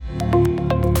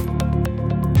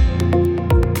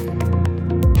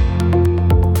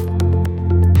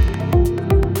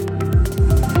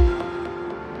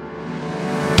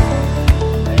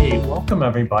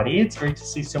Welcome, everybody. It's great to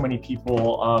see so many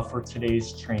people for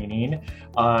today's training.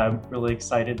 I'm really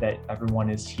excited that everyone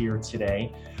is here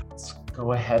today. Let's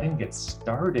go ahead and get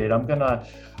started. I'm going to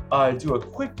do a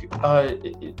quick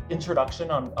introduction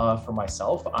for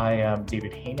myself. I am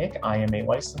David Hanick. I am a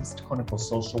licensed clinical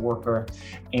social worker,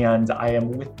 and I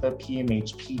am with the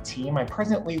PMHP team. I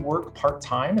presently work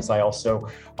part-time as I also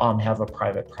have a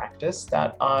private practice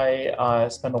that I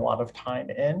spend a lot of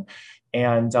time in.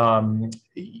 And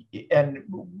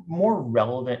more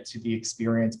relevant to the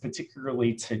experience,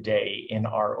 particularly today in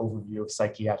our overview of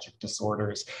psychiatric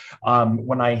disorders.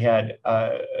 When I had,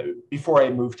 before I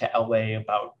moved to LA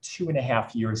about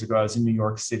 2.5 years ago, I was in New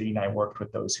York City and I worked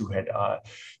with those who had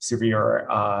severe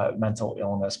mental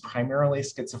illness, primarily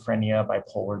schizophrenia,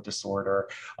 bipolar disorder,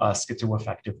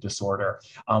 schizoaffective disorder.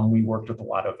 We worked with a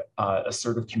lot of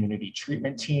assertive community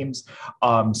treatment teams.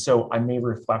 So I may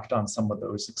reflect on some of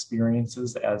those experiences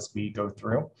as we go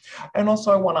through. And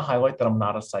also I want to highlight that I'm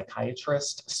not a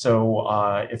psychiatrist. So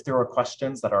if there are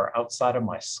questions that are outside of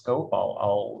my scope,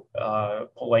 I'll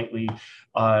politely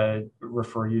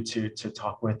refer you to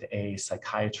talk with a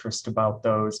psychiatrist about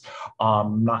those.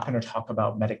 I'm not going to talk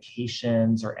about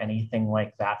medications or anything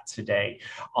like that today.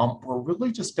 We're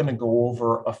really just going to go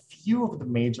over a few of the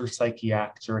major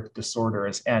psychiatric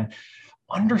disorders, and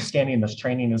understanding this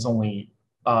training is only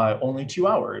 2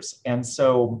 hours. And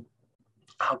so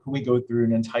how can we go through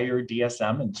an entire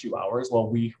DSM in 2 hours? Well,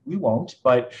 we won't,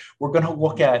 but we're going to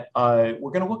look at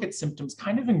symptoms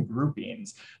kind of in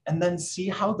groupings, and then see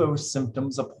how those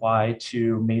symptoms apply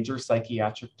to major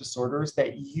psychiatric disorders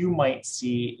that you might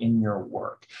see in your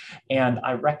work. And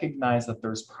I recognize that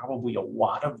there's probably a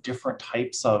lot of different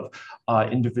types of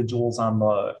individuals on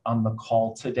the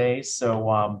call today.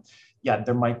 So yeah,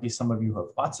 there might be some of you who have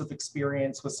lots of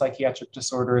experience with psychiatric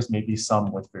disorders, maybe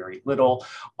some with very little.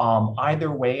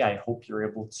 Either way, I hope you're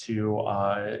able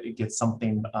to get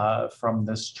something from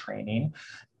this training.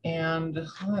 And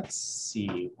let's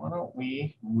see, why don't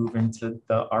we move into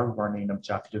our learning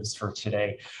objectives for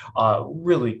today.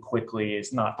 Really quickly,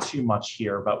 is not too much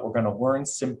here, but we're going to learn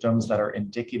symptoms that are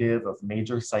indicative of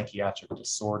major psychiatric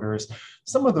disorders.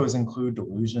 Some of those include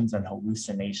delusions and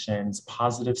hallucinations,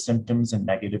 positive symptoms and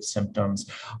negative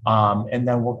symptoms. And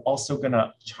then we're also going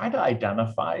to try to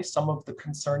identify some of the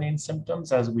concerning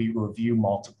symptoms as we review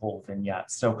multiple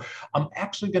vignettes. So I'm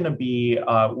actually going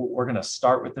to we're going to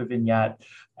start with a vignette.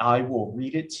 I will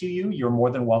read it to you. You're more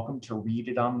than welcome to read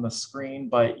it on the screen,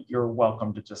 but you're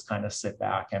welcome to just kind of sit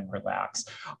back and relax.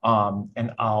 And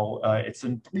it's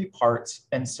in 3 parts.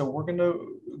 And so we're going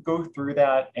to go through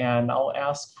that, and I'll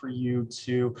ask for you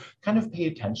to kind of pay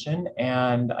attention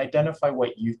and identify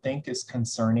what you think is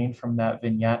concerning from that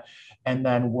vignette. And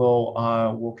then we'll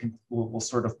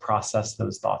sort of process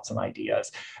those thoughts and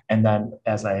ideas. And then,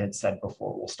 as I had said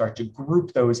before, we'll start to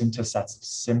group those into sets of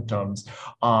symptoms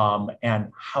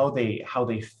and how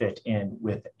they fit in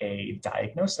with a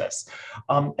diagnosis.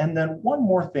 And then one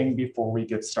more thing before we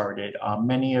get started.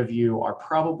 Many of you are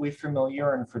probably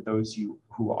familiar, and for those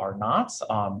who are not,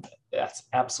 that's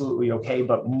absolutely okay.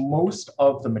 But most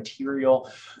of the material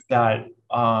that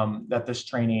this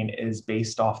training is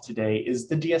based off today is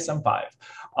the DSM-5.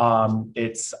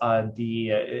 It's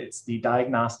the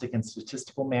Diagnostic and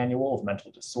Statistical Manual of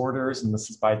Mental Disorders, and this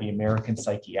is by the American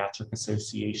Psychiatric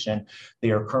Association.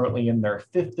 They are currently in their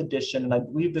 5th edition, and I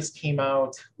believe this came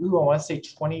out, I want to say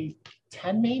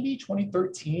 2010, maybe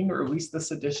 2013, or at least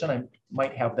this edition. I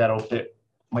might have that a bit,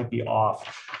 might be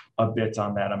off a bit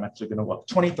on that. I'm actually going to look.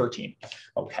 2013.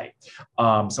 Okay.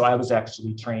 So I was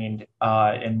actually trained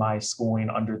in my schooling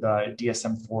under the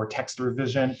DSM-4 text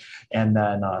revision, and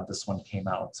then this one came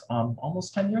out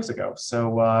almost 10 years ago.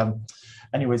 So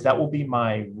anyways, that will be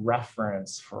my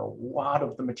reference for a lot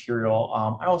of the material.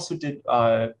 I also did,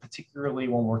 particularly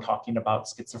when we're talking about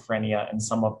schizophrenia and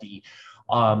some of the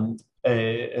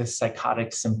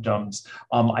psychotic symptoms,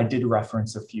 I did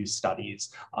reference a few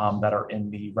studies that are in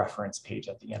the reference page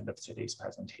at the end of today's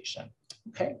presentation.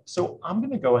 Okay, so I'm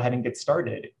going to go ahead and get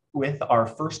started with our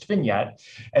first vignette,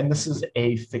 and this is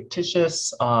a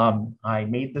fictitious, I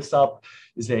made this up,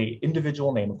 is a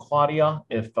individual named Claudia.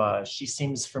 If she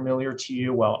seems familiar to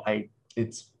you, well,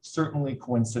 it's certainly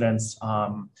coincidence,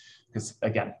 because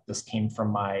again, this came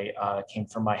from my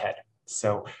head.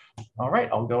 So, all right,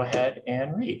 I'll go ahead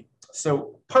and read.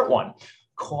 So part 1,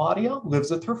 Claudia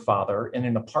lives with her father in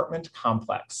an apartment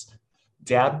complex.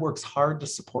 Dad works hard to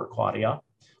support Claudia.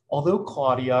 Although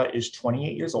Claudia is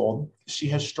 28 years old, she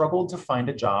has struggled to find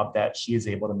a job that she is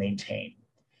able to maintain.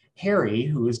 Harry,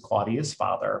 who is Claudia's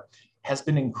father, has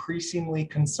been increasingly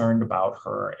concerned about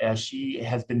her as she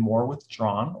has been more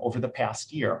withdrawn over the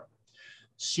past year.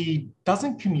 She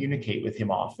doesn't communicate with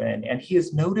him often, and he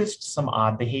has noticed some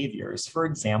odd behaviors. For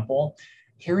example,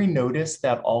 Harry noticed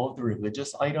that all of the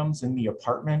religious items in the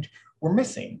apartment were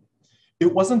missing.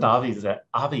 It wasn't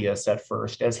obvious at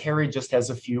first, as Harry just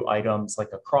has a few items like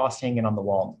a cross hanging on the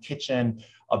wall in the kitchen,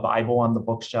 a Bible on the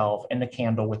bookshelf, and a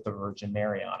candle with the Virgin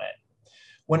Mary on it.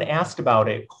 When asked about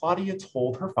it, Claudia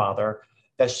told her father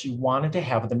that she wanted to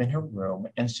have them in her room,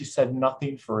 and she said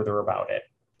nothing further about it.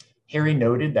 Harry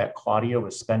noted that Claudia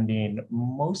was spending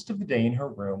most of the day in her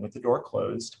room with the door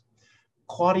closed.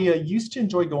 Claudia used to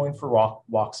enjoy going for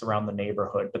walks around the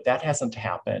neighborhood, but that hasn't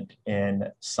happened in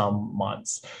some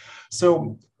months.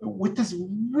 So, with this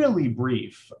really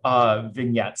brief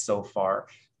vignette so far,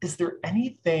 is there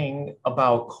anything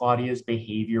about Claudia's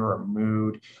behavior or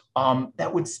mood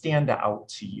that would stand out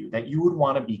to you that you would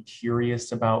want to be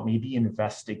curious about, maybe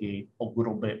investigate a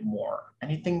little bit more?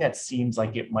 Anything that seems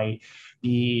like it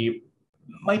be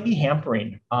might be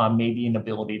hampering maybe an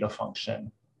ability to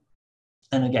function?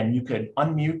 And again, you could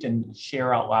unmute and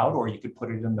share out loud, or you could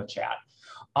put it in the chat.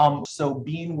 So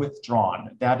being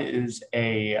withdrawn, that's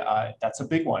a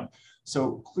big one.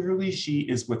 So clearly she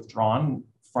is withdrawn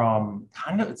from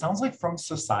it sounds like from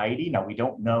society. Now, we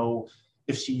don't know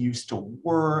if she used to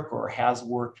work or has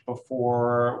worked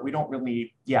before. We don't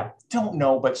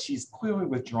know, but she's clearly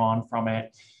withdrawn from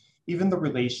it. Even the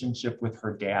relationship with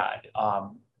her dad,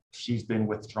 she's been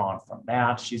withdrawn from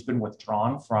that. She's been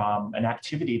withdrawn from an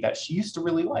activity that she used to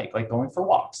really like going for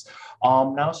walks.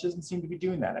 Now she doesn't seem to be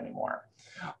doing that anymore.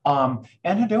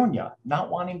 Anhedonia,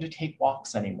 not wanting to take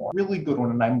walks anymore. Really good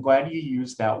one, and I'm glad you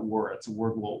used that word. It's a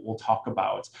word we'll talk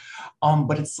about.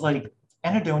 But it's like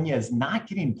anhedonia is not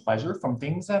getting pleasure from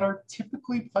things that are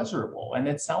typically pleasurable. And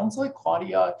it sounds like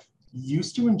Claudia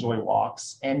used to enjoy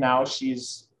walks, and now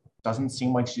doesn't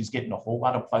seem like she's getting a whole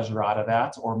lot of pleasure out of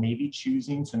that, or maybe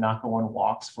choosing to not go on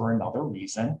walks for another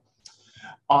reason.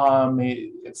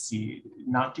 Let's see,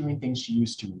 not doing things she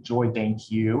used to enjoy. Thank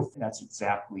you. That's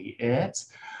exactly it.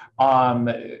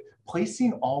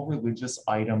 Placing all religious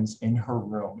items in her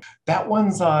room. That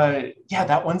one's a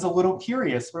little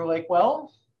curious. We're like,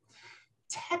 well,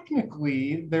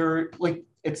 technically,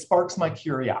 it sparks my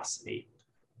curiosity.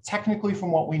 Technically,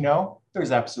 from what we know,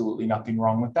 there's absolutely nothing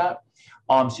wrong with that.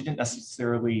 She didn't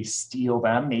necessarily steal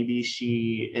them. Maybe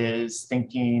she is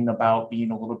thinking about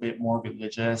being a little bit more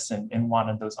religious and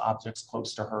wanted those objects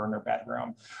close to her in her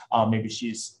bedroom. Maybe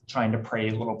she's trying to pray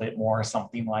a little bit more or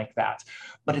something like that.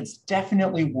 But it's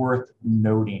definitely worth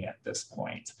noting at this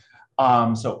point.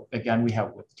 So again, we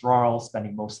have withdrawal,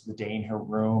 spending most of the day in her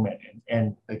room,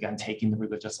 and again, taking the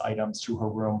religious items to her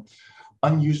room.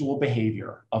 Unusual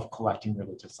behavior of collecting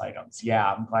religious items.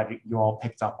 Yeah, I'm glad you all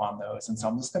picked up on those. And so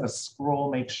I'm just going to scroll,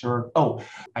 make sure. Oh,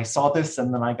 I saw this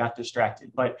and then I got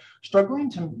distracted. But struggling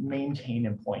to maintain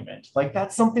employment, like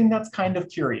that's something that's kind of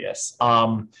curious.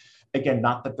 Again,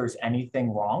 not that there's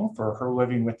anything wrong for her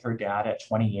living with her dad at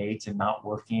 28 and not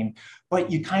working, but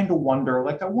you kind of wonder,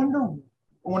 I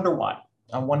wonder why.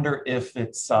 I wonder if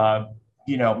it's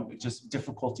just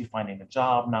difficulty finding a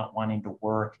job, not wanting to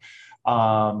work,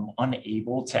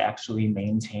 unable to actually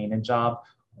maintain a job.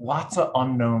 Lots of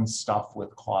unknown stuff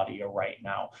with Claudia right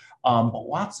now, but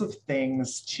lots of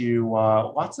things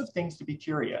to be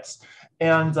curious.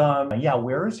 And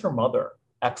where is her mother?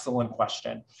 Excellent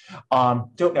question.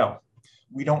 Don't know.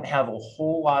 We don't have a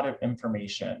whole lot of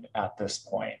information at this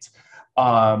point.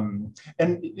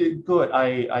 Good,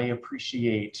 I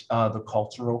appreciate the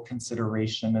cultural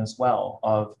consideration as well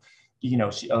of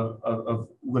of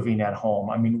living at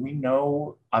home. I mean, we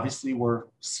know obviously we're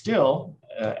still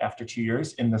after 2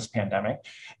 years in this pandemic,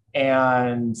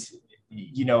 and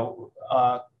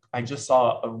I just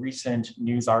saw a recent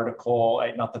news article,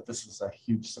 not that this is a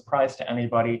huge surprise to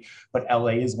anybody, but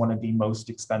LA is one of the most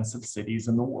expensive cities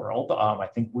in the world. I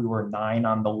think we were 9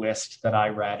 on the list that I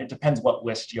read. It depends what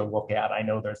list you look at. I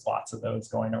know there's lots of those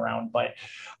going around, but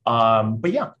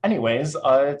yeah, anyways,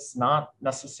 it's not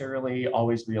necessarily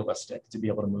always realistic to be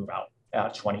able to move out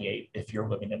at 28 if you're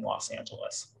living in Los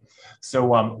Angeles.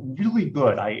 So really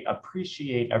good. I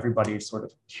appreciate everybody's sort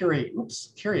of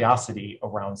curiosity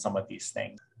around some of these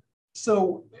things.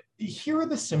 So here are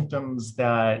the symptoms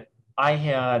that I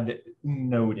had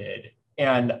noted.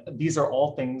 And these are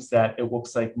all things that it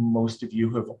looks like most of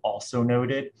you have also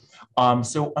noted.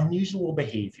 So unusual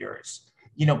behaviors.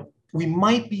 We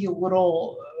might be a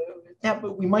little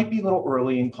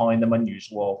early in calling them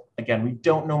unusual. Again, we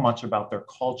don't know much about their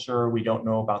culture. We don't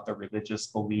know about their religious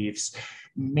beliefs.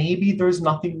 Maybe there's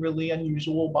nothing really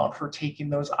unusual about her taking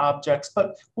those objects,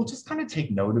 but we'll just kind of take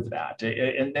note of that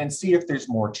and see if there's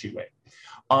more to it.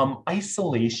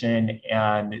 Isolation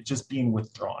and just being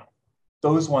withdrawn.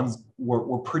 those ones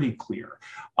were pretty clear.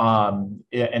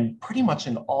 And pretty much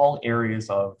in all areas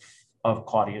of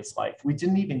Claudia's life. We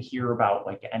didn't even hear about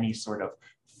like any sort of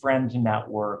friend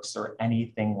networks or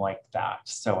anything like that.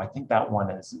 So I think that one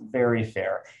is very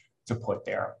fair to put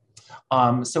there.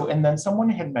 And then someone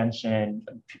had mentioned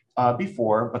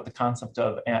before, but the concept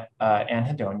of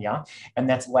anhedonia, and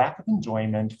that's lack of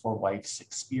enjoyment for life's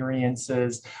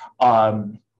experiences.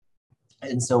 And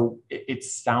so it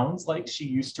sounds like she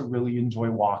used to really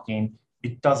enjoy walking.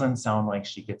 It doesn't sound like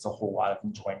she gets a whole lot of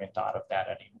enjoyment out of that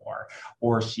anymore,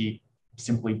 or she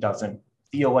simply doesn't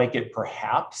feel like it.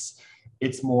 Perhaps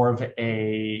it's more of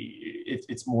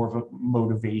a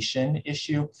motivation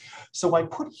issue. So I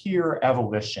put here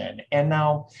avolition, and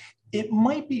now it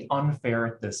might be unfair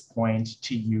at this point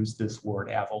to use this word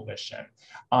avolition.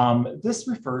 This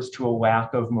refers to a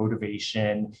lack of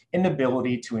motivation,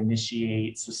 inability to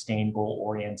initiate sustainable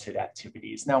oriented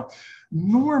activities. Now,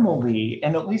 normally,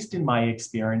 and at least in my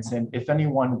experience, and if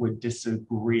anyone would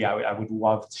disagree, I would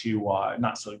love to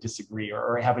not so disagree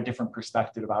or have a different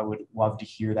perspective. I would love to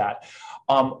hear that.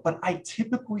 But I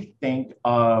typically think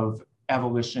of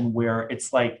avolition where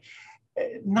it's like,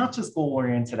 not just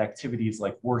goal-oriented activities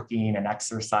like working and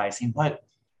exercising, but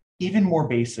even more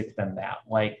basic than that,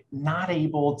 like not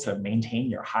able to maintain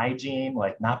your hygiene,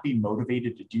 like not be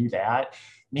motivated to do that,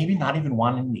 maybe not even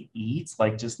wanting to eat,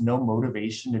 like just no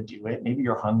motivation to do it. Maybe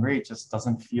you're hungry, it just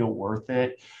doesn't feel worth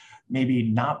it. Maybe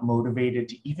not motivated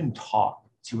to even talk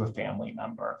to a family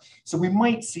member. So we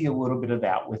might see a little bit of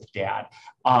that with Dad.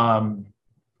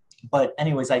 But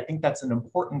anyways, I think that's an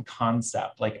important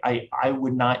concept. Like I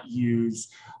would not use,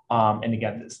 and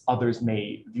again, others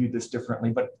may view this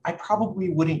differently, but I probably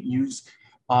wouldn't use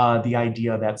the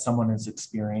idea that someone is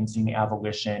experiencing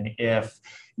avolition if,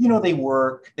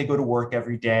 they go to work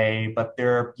every day, but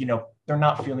they're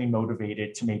not feeling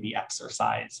motivated to maybe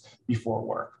exercise before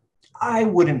work. I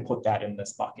wouldn't put that in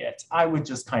this bucket. I would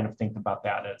just kind of think about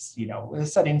that as,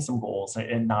 setting some goals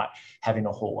and not having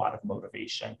a whole lot of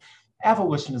motivation.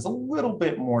 Avolition is a little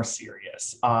bit more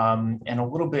serious and a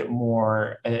little bit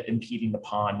more impeding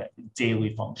upon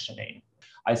daily functioning.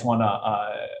 I just want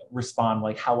to respond,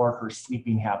 like, how are her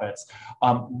sleeping habits?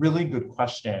 Really good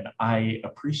question. I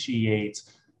appreciate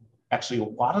actually a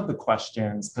lot of the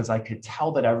questions because I could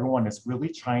tell that everyone is really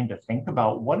trying to think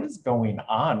about what is going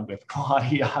on with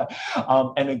Claudia.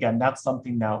 And again, that's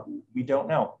something that we don't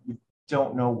know. We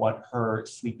don't know what her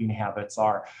sleeping habits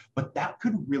are, but that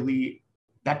could really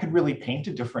paint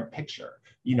a different picture.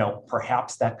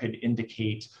 Perhaps that could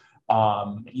indicate,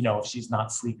 if she's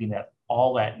not sleeping at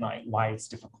all at night, why it's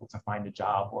difficult to find a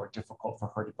job or difficult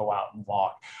for her to go out and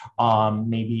walk.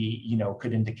 Maybe,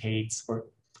 could indicate, or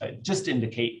just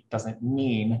indicate doesn't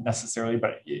mean necessarily,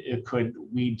 but it could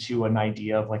lead to an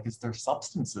idea of like, is there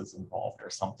substances involved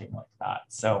or something like that?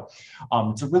 So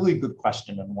it's a really good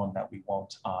question and one that we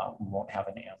won't have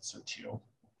an answer to.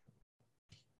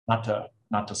 Not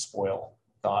to spoil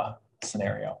the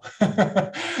scenario.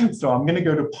 So I'm going to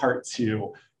go to part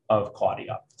 2 of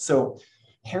Claudia. So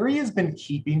Harry has been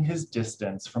keeping his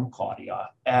distance from Claudia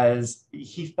as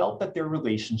he felt that their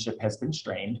relationship has been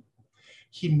strained.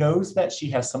 He knows that she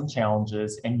has some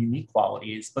challenges and unique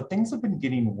qualities, but things have been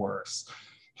getting worse.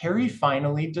 Harry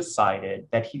finally decided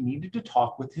that he needed to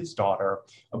talk with his daughter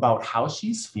about how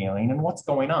she's feeling and what's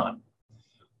going on.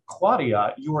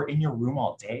 Claudia, you are in your room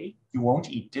all day, you won't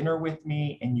eat dinner with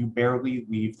me, and you barely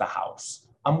leave the house.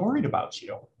 I'm worried about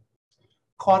you.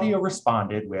 Claudia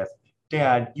responded with,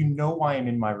 Dad, you know why I'm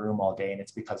in my room all day and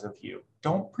it's because of you.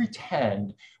 Don't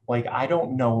pretend like I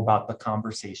don't know about the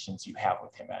conversations you have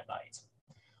with him at night.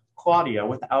 Claudia,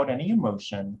 without any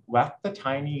emotion, left the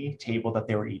tiny table that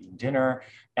they were eating dinner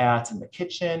at in the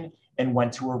kitchen and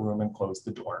went to her room and closed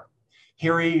the door.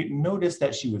 Harry noticed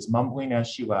that she was mumbling as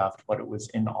she left, but it was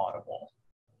inaudible.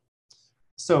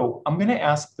 So I'm going to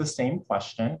ask the same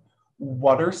question.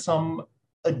 What are some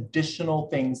additional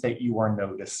things that you are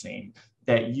noticing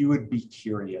that you would be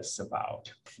curious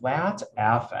about? Flat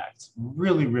affect,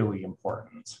 really, really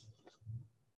important.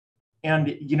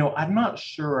 And, I'm not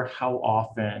sure how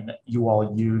often you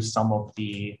all use some of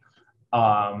the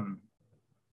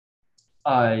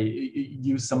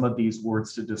use some of these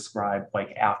words to describe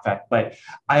like affect, but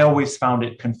I always found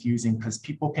it confusing because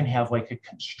people can have like a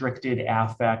constricted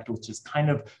affect, which is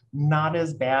kind of not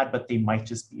as bad, but they might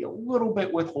just be a little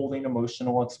bit withholding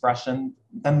emotional expression.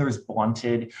 Then there's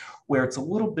blunted, where it's a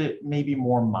little bit maybe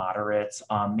more moderate,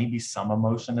 maybe some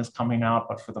emotion is coming out,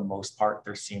 but for the most part,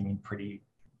 they're seeming pretty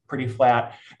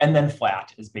flat. And then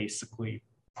flat is basically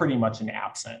pretty much an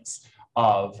absence.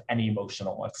 of any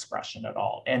emotional expression at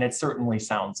all. And it certainly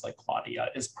sounds like Claudia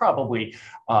is probably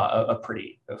a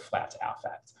pretty flat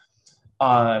affect.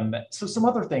 So some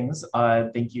other things,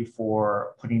 thank you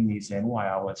for putting these in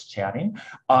while I was chatting.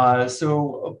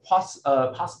 Possible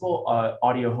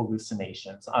audio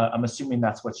hallucinations. I'm assuming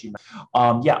that's what you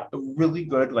meant. Yeah, really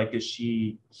good. Like, is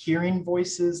she hearing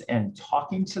voices and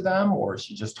talking to them, or is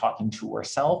she just talking to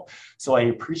herself? So I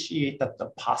appreciate that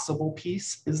the possible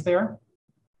piece is there.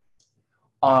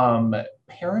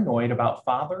 Paranoid about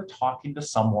father talking to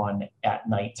someone at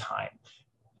nighttime.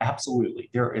 Absolutely.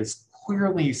 There is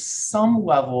clearly some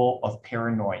level of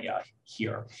paranoia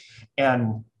here.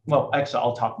 And well, actually,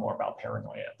 I'll talk more about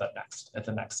paranoia at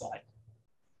the next slide.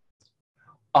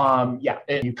 Yeah,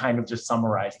 and you kind of just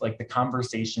summarized like the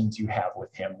conversations you have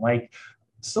with him. Like,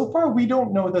 so far, we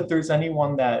don't know that there's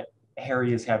anyone that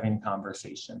Harry is having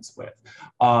conversations with.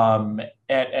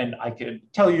 And I could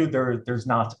tell you there's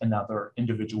not another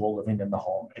individual living in the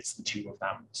home. It's the two of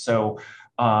them. So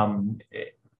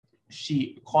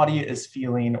Claudia is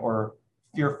feeling or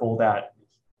fearful that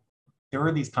there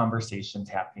are these conversations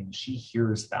happening. She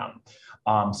hears them.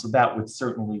 So that would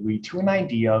certainly lead to an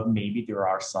idea of maybe there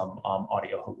are some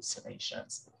audio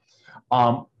hallucinations.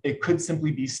 It could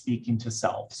simply be speaking to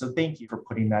self. So thank you for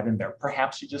putting that in there.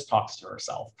 Perhaps she just talks to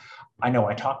herself. I know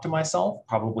I talk to myself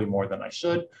probably more than I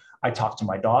should. I talk to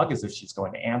my dog as if she's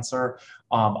going to answer.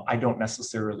 I don't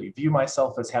necessarily view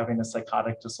myself as having a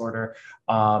psychotic disorder.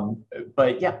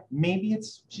 But yeah, maybe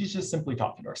she's just simply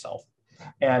talking to herself.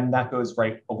 And that goes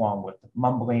right along with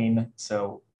mumbling.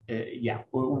 So yeah,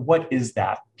 what is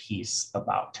that piece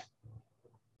about?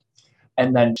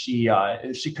 And then she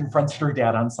confronts her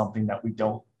dad on something that we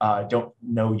don't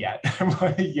know yet.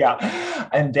 Yeah,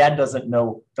 and dad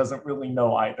doesn't really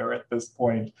know either at this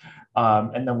point.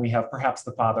 And then we have perhaps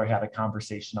the father had a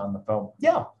conversation on the phone.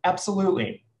 Yeah,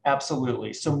 absolutely.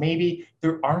 Absolutely. So maybe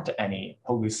there aren't any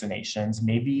hallucinations.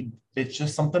 Maybe it's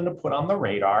just something to put on the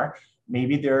radar.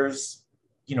 Maybe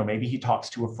maybe he talks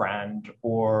to a friend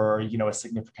or, a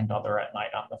significant other at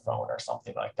night on the phone or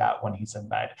something like that when he's in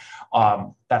bed.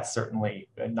 That's certainly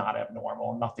not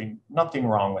abnormal. Nothing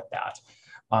wrong with that.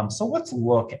 So let's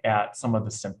look at some of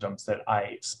the symptoms that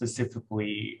I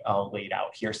specifically laid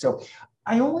out here. So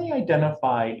I only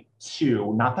identified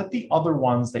two, not that the other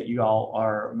ones that you all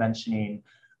are mentioning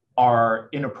are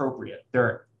inappropriate.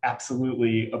 They're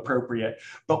absolutely appropriate,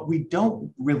 but we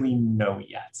don't really know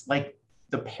yet. Like,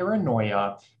 the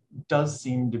paranoia does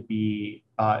seem to be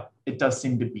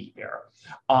there.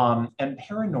 And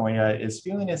paranoia is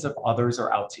feeling as if others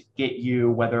are out to get you,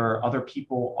 whether other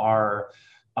people are,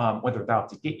 whether they're out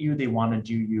to get you, they want to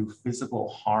do you physical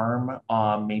harm.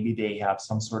 Maybe they have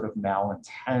some sort of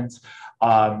malintent.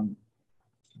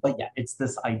 But yeah, it's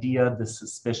this idea, this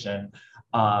suspicion.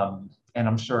 And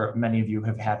I'm sure many of you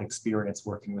have had experience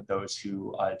working with those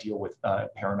who deal with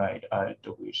paranoid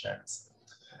delusions.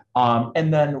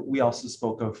 And then we also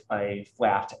spoke of a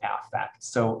flat affect.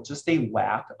 So just a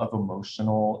lack of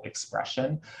emotional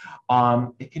expression.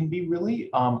 It can be really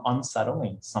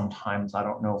unsettling sometimes. I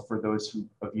don't know for those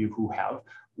of you who have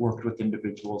worked with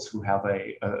individuals who have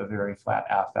a very flat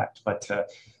affect, but to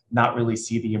not really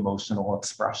see the emotional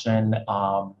expression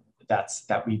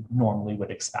that we normally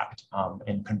would expect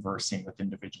in conversing with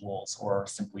individuals or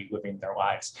simply living their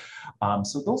lives.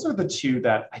 So those are the two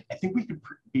that I think we could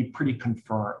be pretty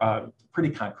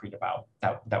concrete about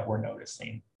that we're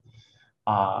noticing.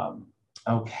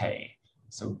 Okay,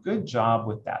 so good job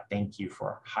with that. Thank you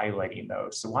for highlighting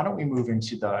those. So why don't we move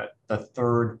into the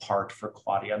third part for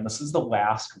Claudia, and this is the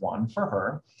last one for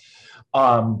her.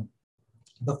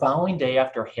 The following day,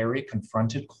 after Harry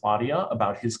confronted Claudia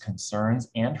about his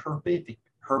concerns and her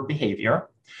behavior,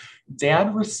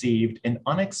 Dad received an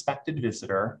unexpected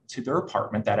visitor to their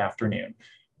apartment that afternoon.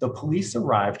 The police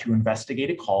arrived to investigate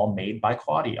a call made by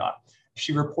Claudia.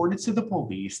 She reported to the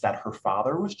police that her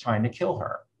father was trying to kill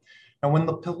her. And when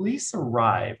the police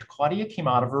arrived, Claudia came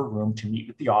out of her room to meet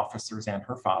with the officers and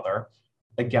her father.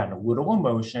 Again, a little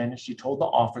emotion. She told the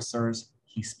officers,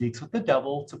 "He speaks with the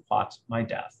devil to plot my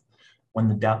death." When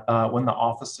the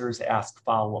officers ask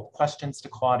follow-up questions to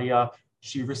Claudia,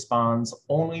 she responds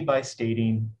only by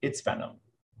stating, "It's venom."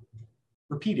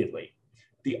 Repeatedly,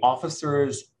 the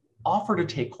officers offer to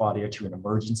take Claudia to an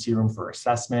emergency room for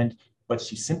assessment, but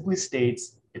she simply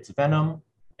states, "It's venom,"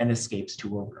 and escapes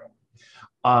to her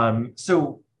room.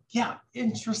 So yeah,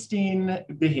 interesting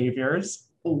behaviors.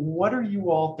 What are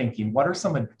you all thinking? What are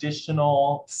some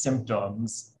additional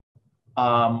symptoms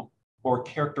or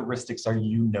characteristics are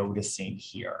you noticing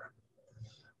here?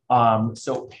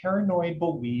 So paranoid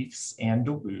beliefs and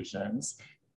delusions,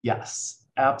 yes,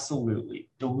 Absolutely.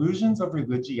 Delusions of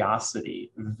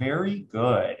religiosity, very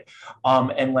good.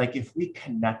 And like if we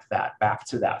connect that back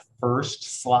to that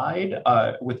first slide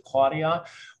with Claudia,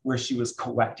 where she was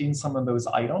collecting some of those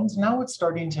items, now it's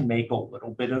starting to make a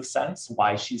little bit of sense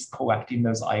why she's collecting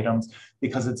those items,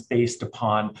 because it's based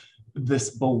upon this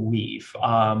belief.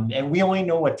 And we only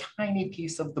know a tiny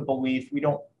piece of the belief. We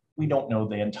don't know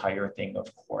the entire thing,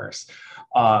 of course.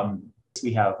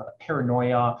 We have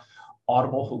paranoia,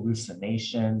 audible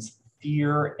hallucinations,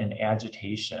 fear, and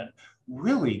agitation.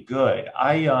 Really good.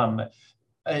 I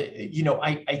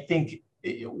think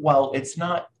while it's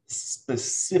not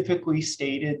specifically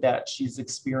stated that she's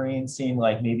experiencing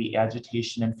like maybe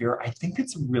agitation and fear, I think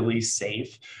it's really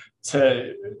safe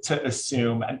to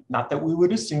assume, not that we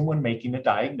would assume when making a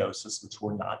diagnosis, which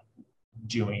we're not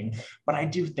doing, but I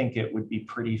do think it would be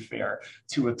pretty fair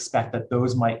to expect that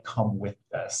those might come with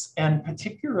this, and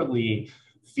particularly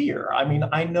fear. I mean,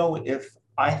 I know if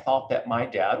I thought that my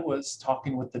dad was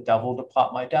talking with the devil to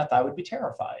plot my death, I would be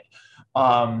terrified.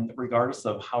 Regardless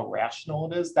of how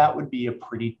rational it is, that would be a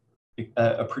pretty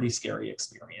scary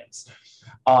experience.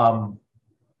 Um,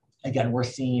 Again, we're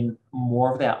seeing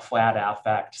more of that flat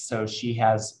affect. So she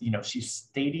has, she's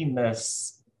stating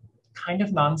this kind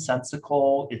of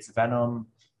nonsensical, it's venom,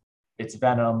 it's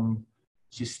venom.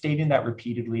 She's stating that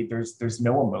repeatedly. There's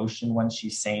no emotion when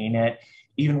she's saying it.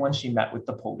 Even when she met with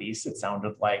the police, it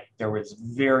sounded like there was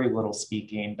very little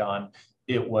speaking done.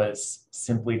 It was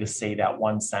simply to say that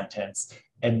one sentence,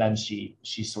 and then she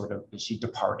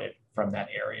departed from that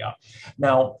area.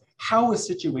 Now, how a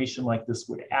situation like this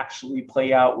would actually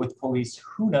play out with police,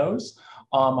 who knows?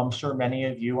 I'm sure many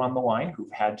of you on the line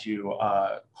who've had to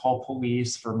call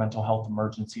police for mental health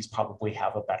emergencies probably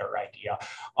have a better idea.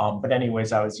 But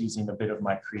anyways, I was using a bit of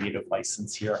my creative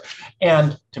license here,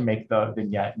 and to make the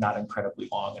vignette not incredibly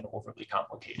long and overly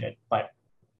complicated. But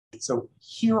so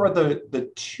here are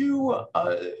the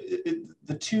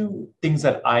two things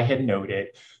that I had noted.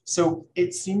 So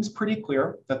it seems pretty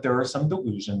clear that there are some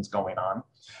delusions going on.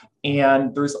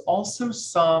 And there's also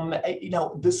some,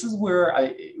 this is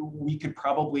where we could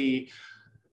probably,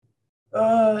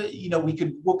 we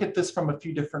could look at this from a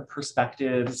few different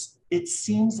perspectives. It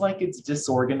seems like it's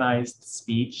disorganized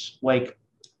speech. Like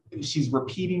she's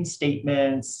repeating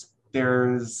statements.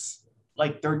 There's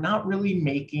like, they're not really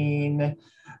making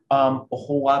a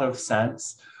whole lot of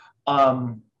sense.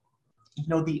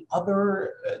 The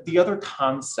other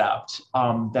concept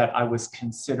that I was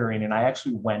considering, and I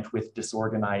actually went with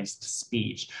disorganized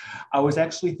speech, I was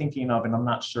actually thinking of, and I'm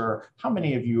not sure how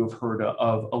many of you have heard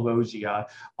of alogia,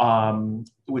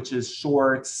 which is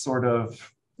short, sort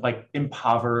of like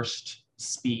impoverished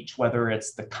speech, whether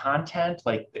it's the content,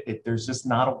 like there's just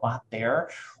not a lot there,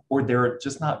 or they're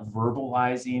just not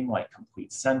verbalizing like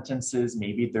complete sentences.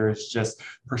 Maybe there's just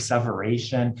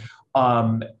perseveration.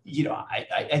 I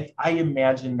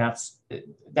imagine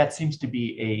that seems to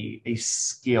be a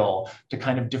skill to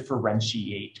kind of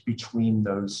differentiate between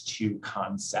those two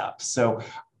concepts. So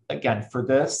again, for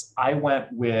this, I went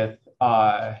with,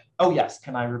 oh yes,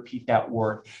 can I repeat that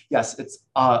word? Yes, it's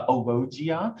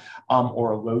alogia,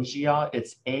 or alogia.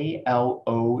 It's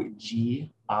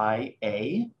Alogia.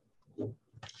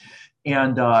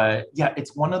 And yeah,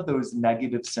 it's one of those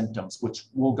negative symptoms, which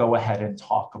we'll go ahead and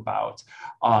talk about.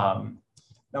 Now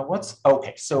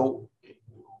okay, so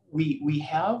we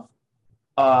have,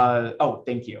 oh,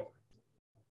 thank you.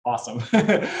 Awesome.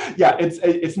 Yeah,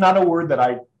 it's not a word that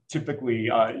I typically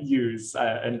use,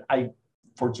 and I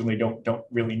fortunately don't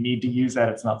really need to use that.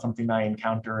 It's not something I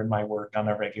encounter in my work on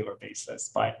a regular basis.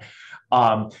 But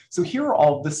so here are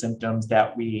all the symptoms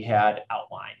that we had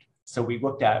outlined. So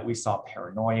we saw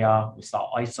paranoia, we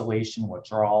saw isolation,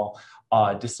 withdrawal,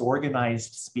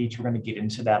 disorganized speech. We're going to get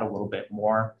into that a little bit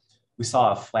more. We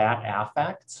saw a flat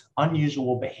affect,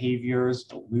 unusual behaviors,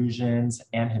 delusions,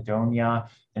 anhedonia,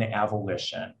 and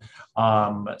avolition.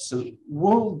 So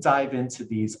we'll dive into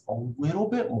these a little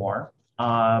bit more.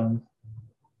 And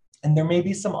there may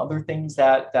be some other things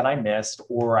that I missed,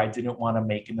 or I didn't want to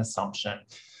make an assumption.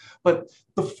 But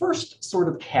the first sort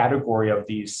of category of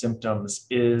these symptoms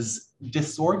is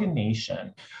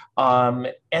disorganization.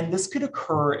 And this could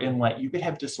occur in, like, you could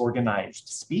have disorganized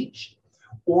speech,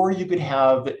 or you could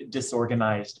have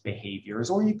disorganized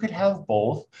behaviors, or you could have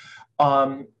both.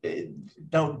 Now,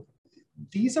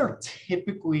 these are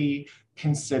typically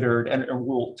considered, and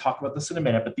we'll talk about this in a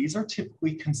minute, but these are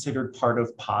typically considered part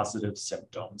of positive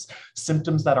symptoms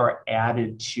that are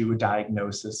added to a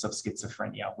diagnosis of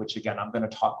schizophrenia, which again, I'm going to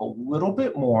talk a little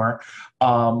bit more.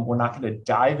 We're not going to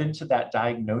dive into that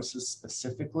diagnosis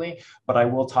specifically, but I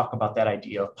will talk about that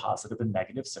idea of positive and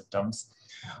negative symptoms.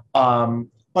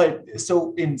 But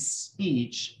so in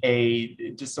speech, a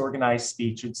disorganized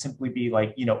speech would simply be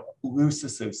like, loose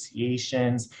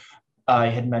associations. I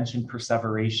had mentioned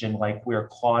perseveration, like where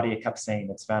Claudia kept saying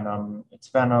it's venom, it's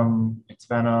venom, it's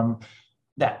venom.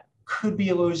 That could be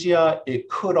alogia. It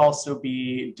could also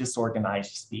be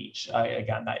disorganized speech.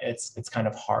 Again, it's kind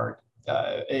of hard,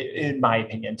 in my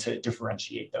opinion, to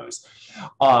differentiate those.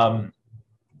 Um,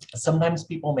 Sometimes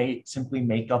people may simply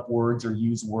make up words or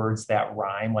use words that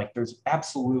rhyme, like there's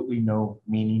absolutely no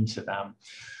meaning to them.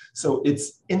 So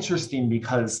it's interesting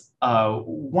because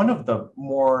one of the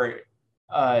more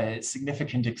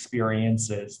significant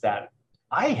experiences that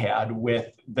I had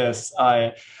with this,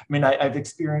 I've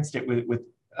experienced it with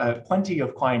plenty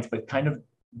of clients, but kind of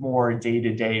more day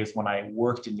to day is when I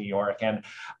worked in New York, and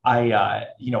I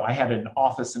had an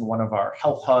office in one of our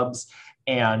health hubs,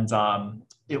 and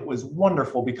it was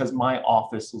wonderful because my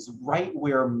office was right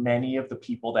where many of the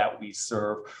people that we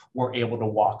serve were able to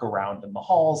walk around in the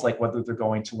halls, like whether they're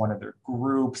going to one of their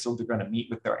groups or they're going to meet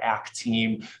with their ACT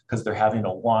team because they're having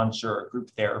a lunch or a group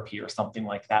therapy or something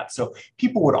like that. So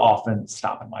people would often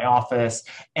stop in my office.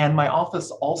 And my office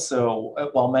also,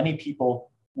 while many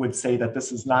people would say that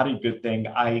this is not a good thing,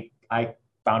 I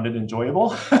found it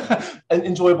enjoyable.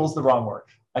 Enjoyable is the wrong word.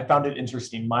 I found it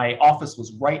interesting. My office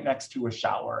was right next to a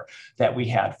shower that we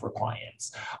had for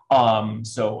clients.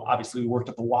 So obviously we worked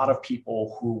with a lot of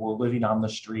people who were living on the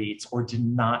streets or did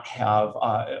not have,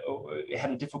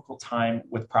 had a difficult time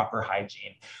with proper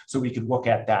hygiene. So we could look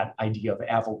at that idea of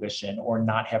avolition or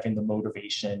not having the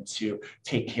motivation to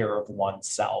take care of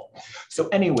oneself. So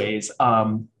anyways,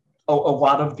 a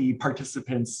lot of the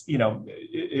participants,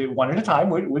 one at a time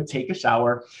would take a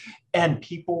shower, and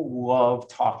people love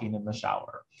talking in the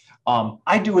shower.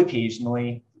 I do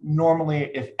occasionally.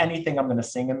 Normally, if anything, I'm going to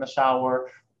sing in the shower,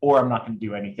 or I'm not going to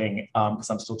do anything because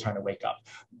I'm still trying to wake up.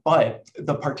 But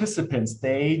the participants,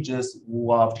 they just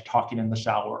loved talking in the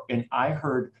shower. And I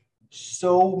heard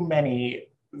so many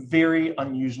very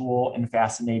unusual and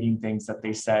fascinating things that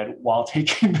they said while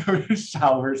taking those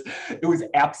showers. It was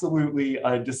absolutely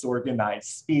a disorganized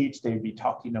speech. They'd be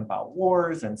talking about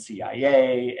wars and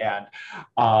CIA and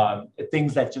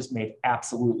things that just made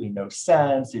absolutely no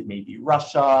sense. It may be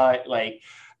Russia, like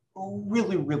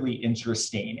really, really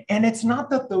interesting. And it's not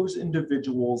that those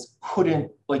individuals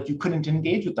you couldn't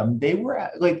engage with them. They were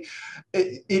like,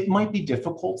 it might be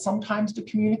difficult sometimes to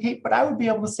communicate, but I would be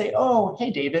able to say, oh,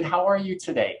 hey, David, how are you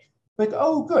today? Like,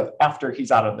 oh, good. After he's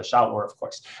out of the shower, of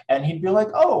course. And he'd be like,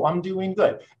 oh, I'm doing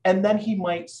good. And then he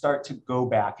might start to go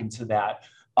back into that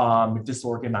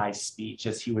disorganized speech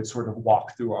as he would sort of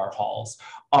walk through our halls.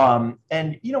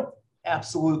 And,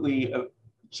 absolutely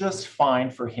just fine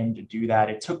for him to do that.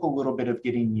 It took a little bit of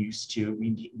getting used to.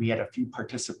 We had a few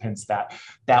participants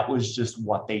that was just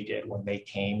what they did when they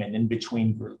came, and in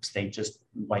between groups, they just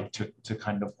like to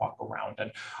kind of walk around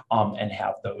and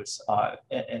have those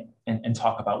and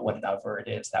talk about whatever it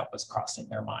is that was crossing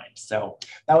their mind. So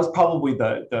that was probably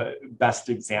the best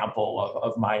example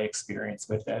of my experience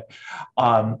with it.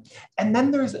 And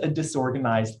then there's a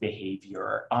disorganized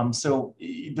behavior. So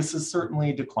this is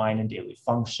certainly a decline in daily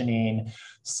functioning.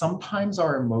 Sometimes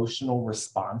our emotional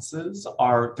responses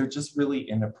they're just really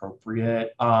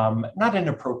inappropriate. Not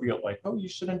inappropriate like, oh, you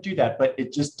shouldn't do that, but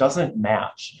it just doesn't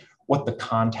match what the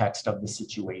context of the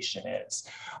situation is.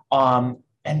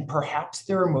 And perhaps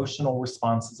their emotional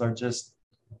responses are just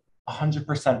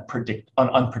 100%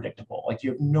 unpredictable. Like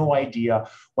you have no idea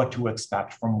what to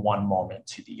expect from one moment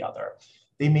to the other.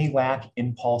 They may lack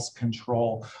impulse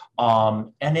control,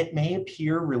 and it may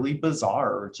appear really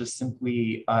bizarre or just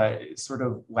simply sort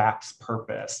of lacks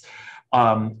purpose.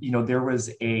 There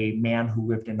was a man who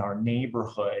lived in our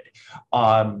neighborhood.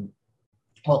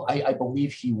 Well, I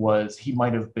believe he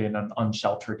might have been an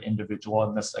unsheltered individual,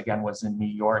 and this again was in New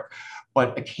York,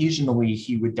 but occasionally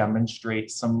he would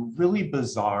demonstrate some really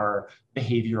bizarre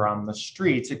behavior on the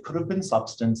streets. It could have been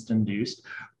substance induced,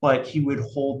 but he would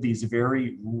hold these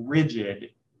very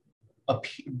rigid,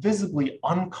 visibly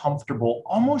uncomfortable,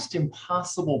 almost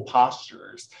impossible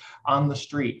postures on the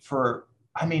street for,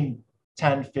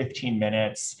 10, 15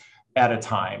 minutes at a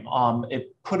time.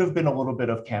 It could have been a little bit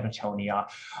of catatonia.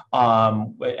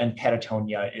 And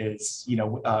catatonia is,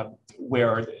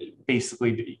 where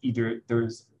basically either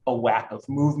there's a lack of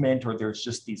movement or there's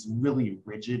just these really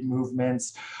rigid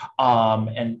movements.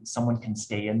 And someone can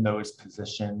stay in those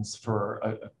positions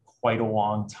for quite a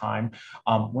long time.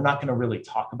 We're not going to really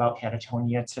talk about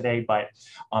catatonia today, but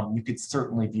you could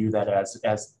certainly view that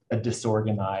as a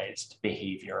disorganized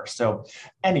behavior. So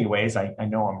anyways, I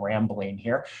know I'm rambling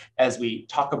here. As we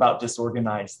talk about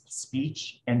disorganized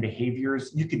speech and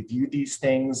behaviors, you could view these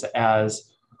things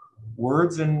as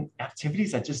words and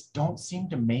activities that just don't seem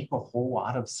to make a whole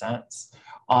lot of sense.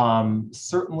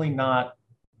 Certainly not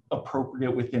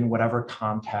appropriate within whatever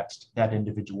context that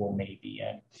individual may be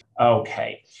in.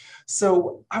 Okay,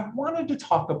 so I wanted to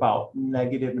talk about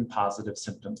negative and positive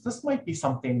symptoms. This might be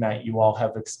something that you all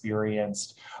have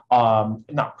experienced,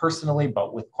 not personally,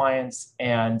 but with clients.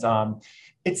 And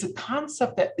it's a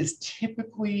concept that is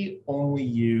typically only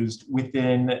used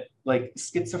within like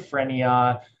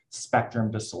schizophrenia spectrum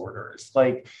disorders.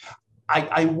 Like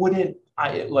I wouldn't,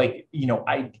 I like, you know,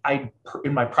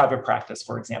 in my private practice,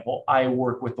 for example, I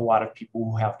work with a lot of people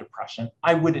who have depression.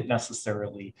 I would not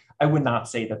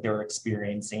say that they're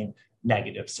experiencing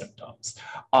negative symptoms,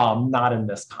 not in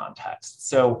this context.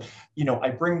 So, you know, I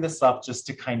bring this up just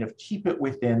to kind of keep it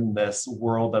within this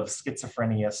world of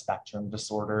schizophrenia spectrum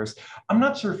disorders. I'm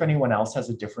not sure if anyone else has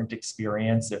a different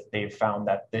experience, if they've found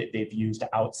that they've used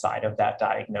outside of that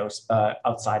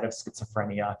outside of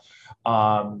schizophrenia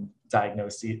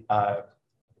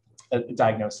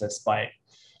diagnosis, but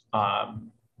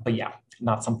yeah,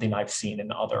 not something I've seen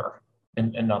in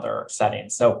other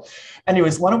settings. So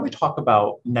anyways, why don't we talk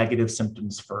about negative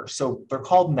symptoms first? So they're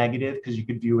called negative because you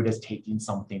could view it as taking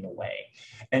something away.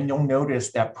 And you'll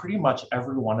notice that pretty much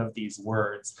every one of these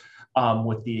words,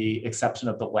 with the exception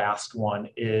of the last one,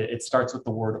 it starts with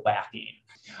the word lacking.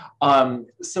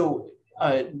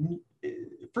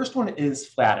 First one is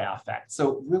flat affect.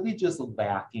 So really just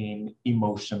lacking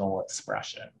emotional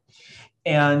expression.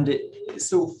 And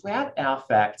so flat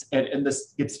affect, and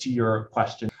this gets to your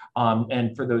question,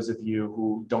 and for those of you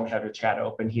who don't have your chat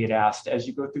open, he had asked, as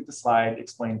you go through the slide,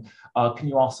 can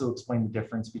you also explain the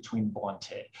difference between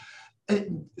blunted?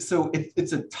 So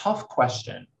it's a tough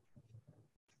question.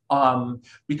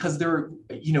 Because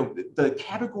the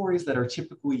categories that are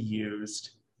typically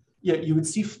used, yeah, you would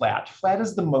see flat. Flat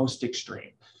is the most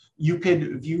extreme. You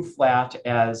could view flat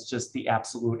as just the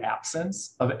absolute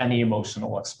absence of any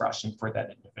emotional expression for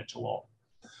that individual.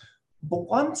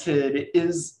 Blunted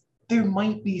is, there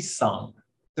might be some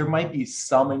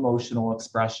emotional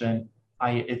expression.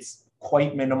 It's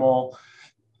quite minimal.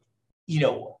 You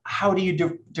know, how do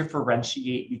you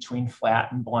differentiate between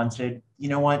flat and blunted? You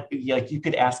know what, like you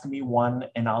could ask me one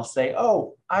and I'll say,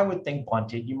 oh, I would think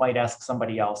blunted. You might ask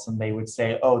somebody else and they would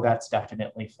say, oh, that's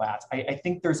definitely flat. I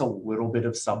think there's a little bit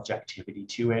of subjectivity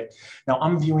to it. Now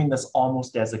I'm viewing this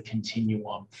almost as a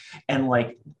continuum, and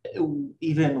like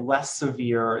even less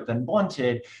severe than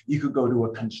blunted, you could go to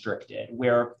a constricted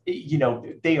where, you know,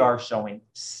 they are showing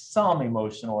some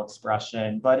emotional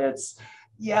expression, but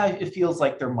yeah, it feels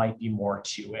like there might be more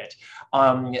to it.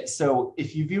 So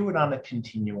if you view it on a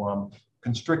continuum,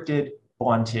 constricted,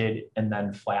 blunted, and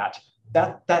then flat,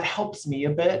 that helps me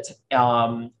a bit.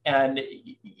 And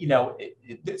you know,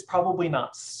 it's probably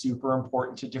not super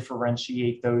important to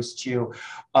differentiate those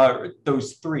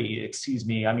those three, excuse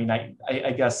me. I mean,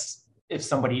 I guess if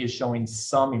somebody is showing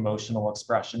some emotional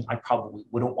expression, I probably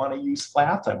wouldn't want to use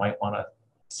flat. I might want to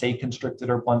say constricted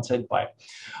or blunted, but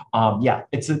yeah,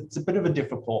 it's a bit of a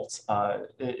difficult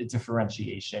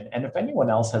differentiation. And if anyone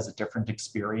else has a different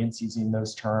experience using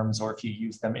those terms, or if you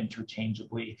use them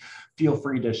interchangeably, feel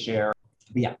free to share.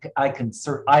 But yeah,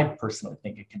 I personally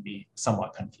think it can be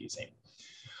somewhat confusing.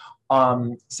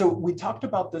 So we talked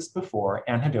about this before,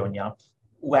 anhedonia,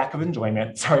 lack of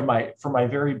enjoyment. Sorry, for my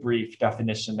very brief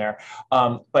definition there.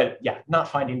 But yeah, not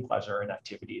finding pleasure in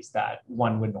activities that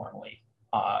one would normally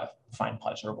find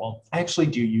pleasurable. I actually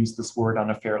do use this word on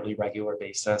a fairly regular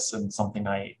basis and something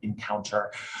I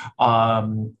encounter.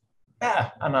 I'm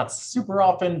not super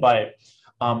often, but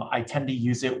I tend to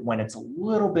use it when it's a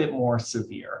little bit more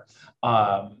severe.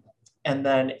 And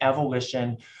then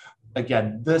avolition,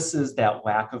 again, this is that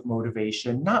lack of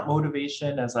motivation, not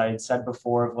motivation, as I had said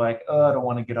before, of like, oh, I don't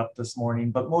want to get up this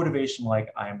morning, but motivation like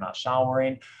I am not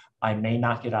showering, I may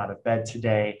not get out of bed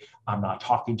today, I'm not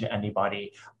talking to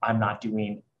anybody, I'm not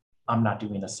doing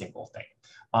a single thing.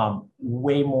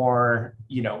 Way more,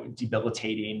 you know,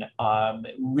 debilitating,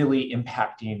 really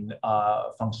impacting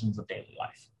functions of daily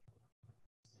life.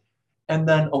 And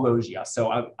then alogia.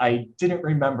 So I didn't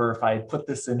remember if I put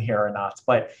this in here or not,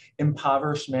 but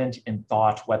impoverishment in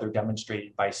thought, whether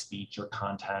demonstrated by speech or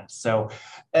content. So,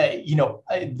 you know,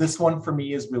 this one for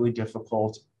me is really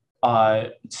difficult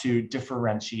to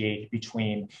differentiate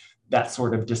between that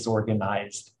sort of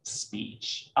disorganized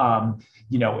speech.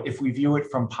 You know, if we view it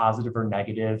from positive or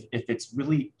negative, if it's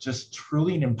really just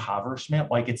truly an impoverishment,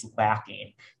 like it's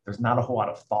lacking, there's not a whole lot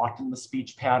of thought in the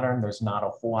speech pattern, there's not a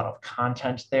whole lot of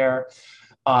content there.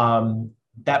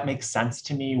 that makes sense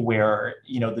to me where,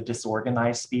 the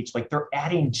disorganized speech, like they're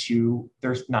adding to,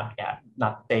 there's not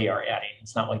they are adding,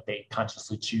 it's not like they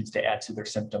consciously choose to add to their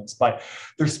symptoms, but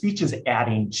their speech is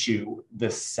adding to the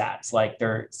sets. Like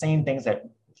they're saying things that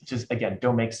just, again,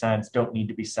 don't make sense, don't need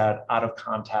to be said, out of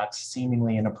context,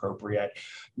 seemingly inappropriate,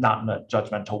 not in a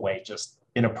judgmental way, just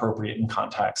inappropriate in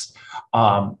context.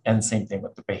 And same thing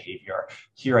with the behavior.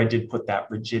 Here I did put that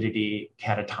rigidity,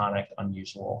 catatonic,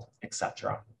 unusual,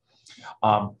 etc.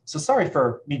 So sorry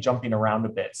for me jumping around a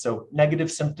bit. So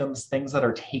negative symptoms, things that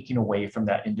are taken away from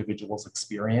that individual's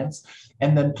experience,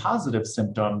 and then positive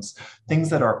symptoms, things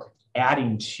that are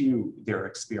adding to their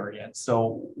experience.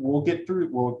 So we'll get through,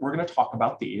 we're going to talk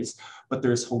about these, but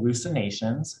there's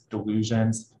hallucinations,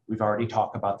 delusions. We've already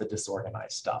talked about the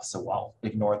disorganized stuff, so I'll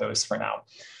ignore those for now.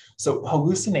 So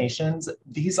hallucinations,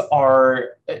 these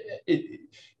are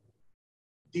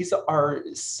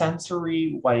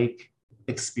sensory-like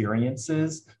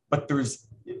experiences, but there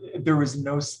is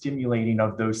no stimulating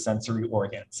of those sensory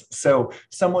organs. So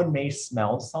someone may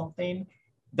smell something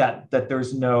that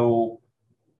there's no,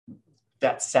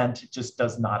 that scent just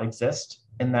does not exist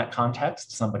in that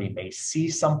context. Somebody may see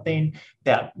something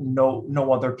that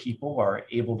no other people are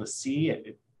able to see.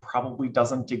 It probably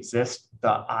doesn't exist.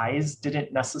 The eyes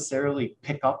didn't necessarily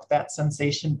pick up that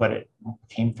sensation, but it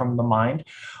came from the mind.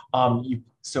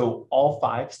 So all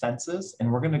 5 senses,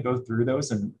 and we're going to go through those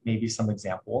and maybe some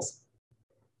examples.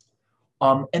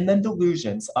 And then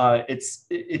delusions. It's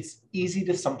easy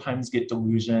to sometimes get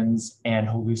delusions and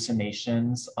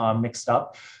hallucinations mixed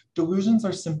up. Delusions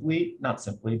are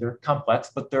they're complex,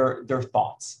 but they're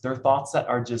thoughts. They're thoughts that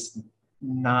are just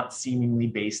not seemingly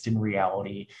based in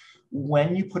reality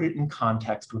when you put it in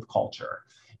context with culture,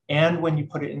 and when you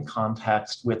put it in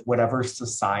context with whatever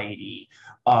society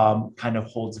kind of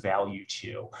holds value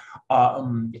to.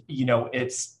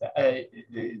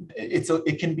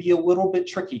 It can be a little bit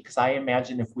tricky, because I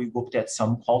imagine if we looked at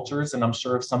some cultures, and I'm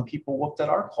sure if some people looked at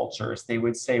our cultures, they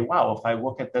would say, wow, if I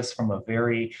look at this from a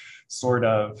very sort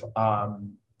of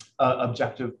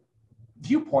objective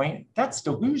viewpoint, that's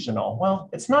delusional. Well,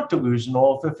 it's not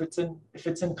delusional if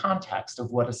it's in context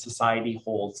of what a society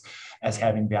holds as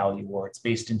having value, or it's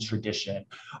based in tradition,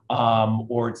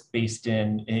 or it's based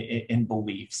in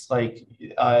beliefs.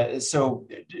 So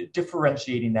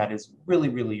differentiating that is really,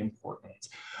 really important.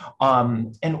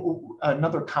 And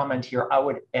another comment here, I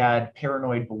would add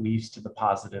paranoid beliefs to the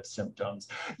positive symptoms.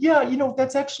 Yeah,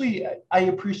 that's actually, I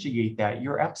appreciate that.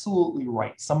 You're absolutely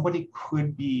right. Somebody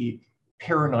could be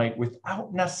paranoid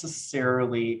without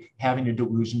necessarily having a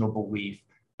delusional belief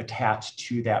attached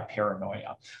to that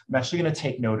paranoia. I'm actually going to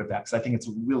take note of that, because I think it's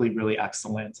really, really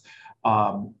excellent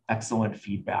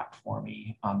feedback for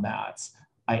me on that.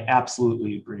 I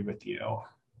absolutely agree with you.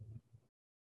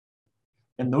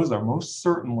 And those are most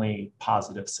certainly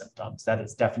positive symptoms. That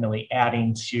is definitely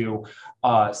adding to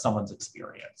someone's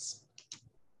experience.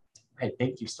 Okay,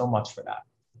 thank you so much for that.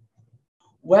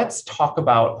 Let's talk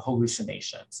about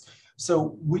hallucinations.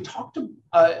 So we talked,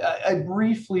 I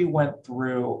briefly went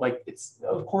through, like, it's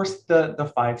of course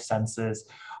the 5 senses,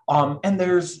 and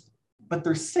there's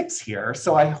 6 here.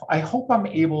 So I hope I'm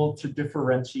able to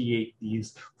differentiate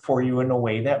these for you in a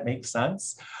way that makes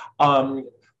sense.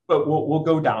 But we'll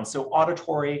go down. So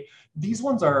auditory, these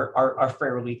ones are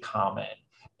fairly common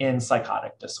in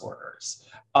psychotic disorders.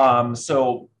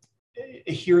 So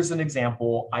here's an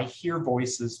example. I hear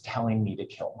voices telling me to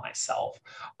kill myself.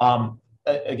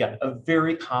 Again, a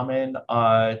very common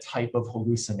type of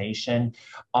hallucination.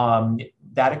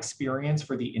 That experience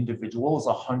for the individual is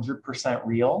 100%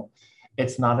 real.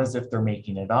 It's not as if they're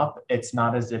making it up. It's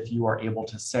not as if you are able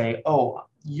to say, oh,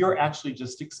 you're actually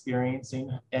just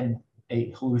experiencing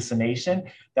a hallucination.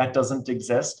 That doesn't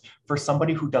exist. For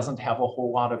somebody who doesn't have a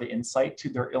whole lot of insight to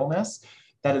their illness,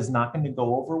 that is not going to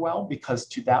go over well, because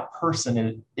to that person,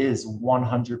 it is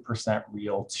 100%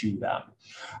 real to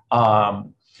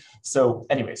them. So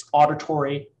anyways,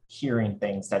 auditory, hearing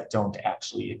things that don't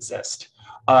actually exist.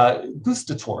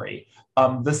 Gustatory,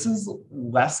 this is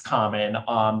less common.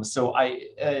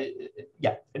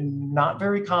 Not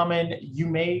very common. You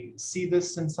may see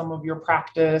this in some of your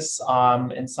practice,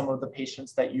 in some of the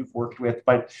patients that you've worked with,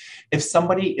 but if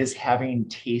somebody is having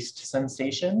taste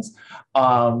sensations,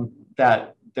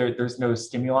 that there's no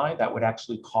stimuli that would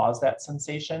actually cause that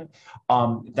sensation,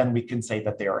 then we can say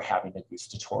that they are having a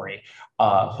gustatory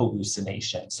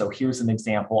hallucination. So here's an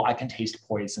example. I can taste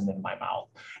poison in my mouth.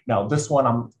 Now this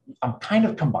one, I'm kind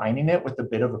of combining it with a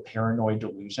bit of a paranoid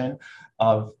delusion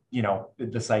of,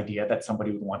 this idea that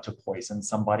somebody would want to poison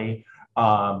somebody.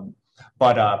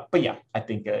 But yeah, I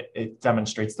think it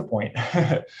demonstrates the point.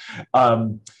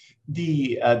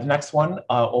 The next one,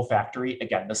 olfactory.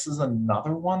 Again, this is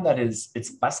another one that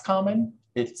it's less common.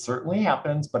 It certainly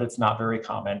happens, but it's not very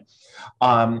common.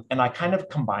 And I kind of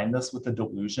combine this with a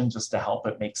delusion just to help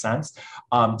it make sense.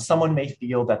 Someone may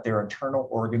feel that their internal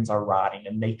organs are rotting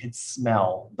and they could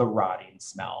smell the rotting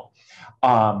smell.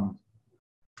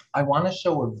 I want to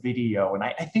show a video, and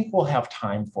I think we'll have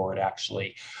time for it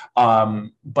actually.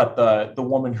 But the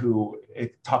woman who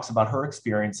talks about her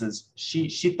experiences,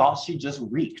 she thought she just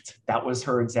reeked. That was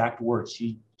her exact word.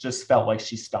 She just felt like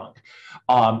she stunk,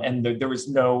 and there was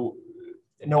no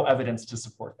evidence to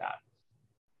support that.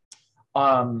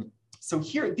 So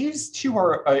here, these two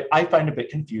are I find a bit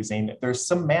confusing. There's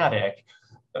somatic,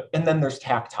 and then there's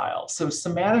tactile. So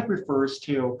somatic refers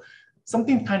to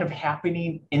something kind of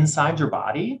happening inside your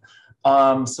body.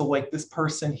 So like this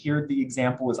person here, the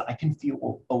example is I can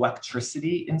feel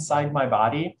electricity inside my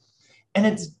body. And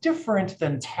it's different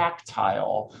than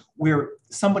tactile, where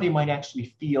somebody might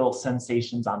actually feel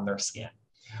sensations on their skin.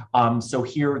 So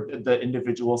here the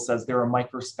individual says there are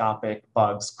microscopic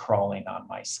bugs crawling on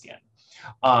my skin.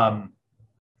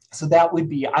 So that would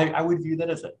be, I would view that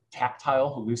as a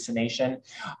tactile hallucination.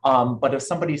 But if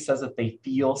somebody says that they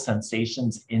feel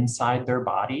sensations inside their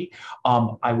body,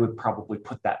 I would probably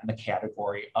put that in the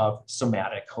category of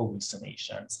somatic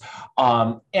hallucinations.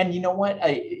 And you know what?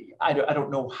 I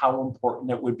don't know how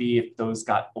important it would be if those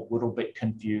got a little bit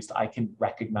confused. I can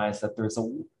recognize that there's a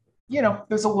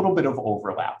little bit of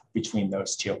overlap between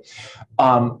those two.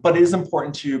 But it is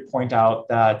important to point out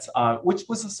that, which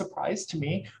was a surprise to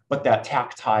me, but that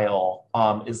tactile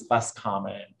is less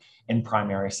common in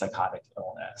primary psychotic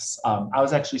illness. I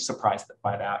was actually surprised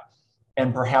by that.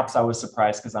 And perhaps I was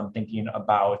surprised because I'm thinking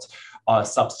about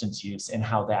substance use and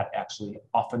how that actually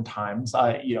oftentimes,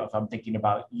 if I'm thinking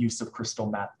about use of crystal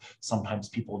meth, sometimes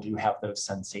people do have those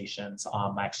sensations.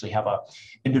 I actually have a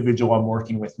individual I'm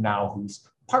working with now whose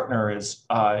partner is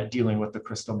dealing with the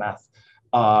crystal meth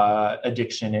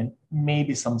addiction and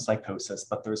maybe some psychosis,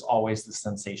 but there's always the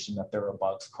sensation that there are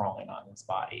bugs crawling on his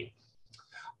body.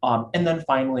 And then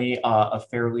finally, a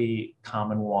fairly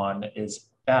common one is,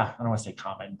 I don't want to say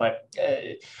common, but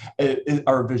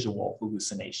our visual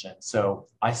hallucination. So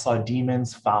I saw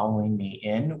demons following me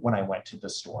in when I went to the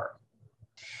store.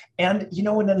 And, in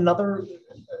another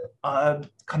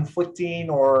conflicting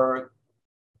or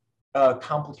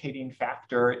complicating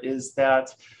factor is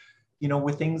that,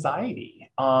 with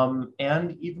anxiety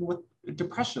and even with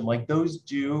depression, like those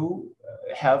do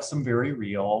have some very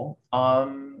real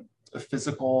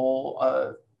physical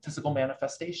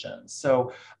manifestations.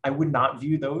 So I would not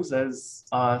view those as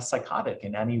psychotic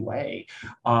in any way.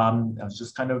 I was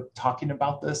just kind of talking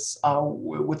about this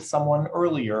with someone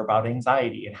earlier about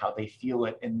anxiety and how they feel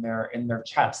it in their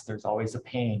chest. There's always a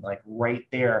pain like right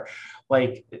there.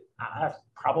 Like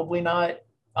probably not.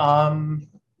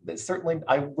 Certainly,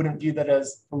 I wouldn't view that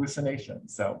as hallucination.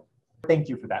 So thank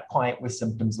you for that. Client with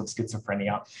symptoms of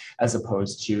schizophrenia, as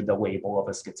opposed to the label of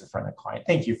a schizophrenic client.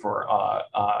 Thank you for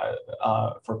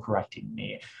correcting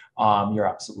me. You're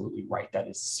absolutely right. That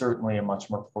is certainly a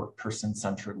much more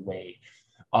person-centered way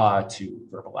to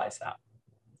verbalize that.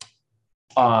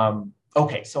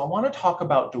 Okay, so I want to talk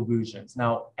about delusions.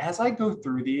 Now, as I go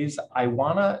through these, I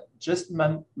want to just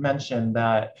mention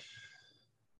that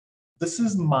this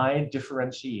is my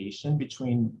differentiation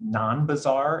between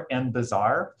non-bizarre and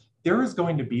bizarre. There is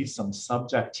going to be some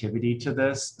subjectivity to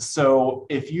this. So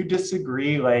if you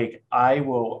disagree, like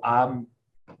I'll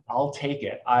take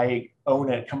it. I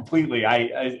own it completely.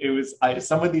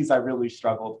 Some of these I really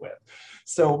struggled with.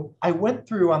 So I went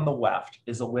through on the left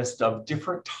is a list of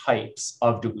different types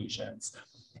of delusions.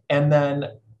 And then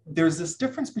there's this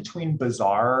difference between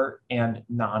bizarre and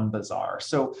non-bizarre.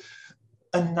 So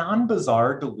a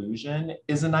non-bizarre delusion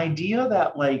is an idea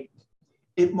that like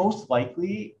it most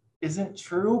likely isn't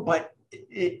true, but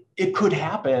it could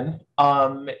happen.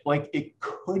 Like it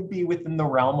could be within the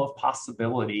realm of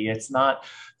possibility. It's not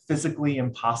physically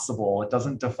impossible. It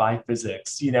doesn't defy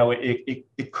physics.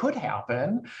 It could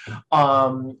happen.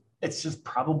 It's just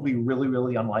probably really,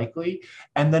 really unlikely.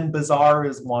 And then bizarre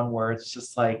is one where it's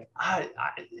just like,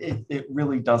 it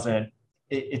really doesn't,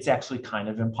 it's actually kind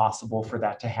of impossible for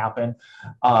that to happen.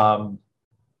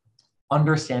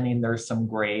 Understanding there's some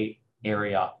gray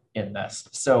area in this.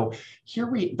 So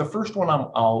the first one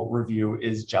I'll review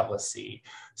is jealousy.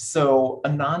 So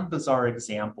a non-bizarre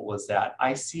example is that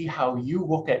I see how you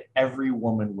look at every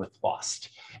woman with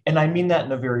lust. And I mean that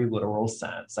in a very literal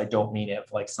sense. I don't mean it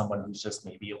like someone who's just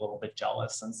maybe a little bit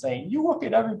jealous and saying, you look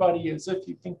at everybody as if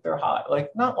you think they're hot. Like,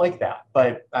 not like that,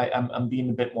 but I'm being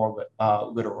a bit more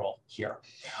literal here.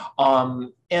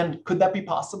 And could that be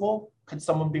possible? Could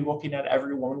someone be looking at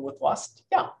every woman with lust?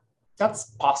 Yeah,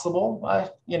 that's possible.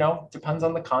 Depends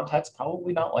on the context,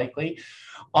 probably not likely.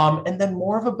 And then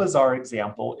more of a bizarre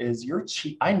example is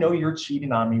I know you're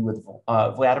cheating on me with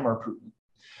Vladimir Putin.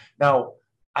 Now,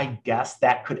 I guess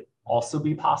that could also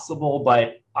be possible,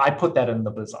 but I put that in the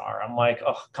bizarre. I'm like,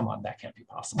 oh, come on, that can't be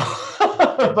possible.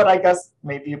 But I guess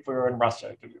maybe if we were in Russia,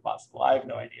 it could be possible. I have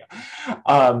no idea.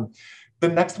 The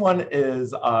next one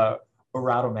is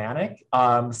erotomanic.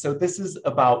 So this is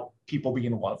about people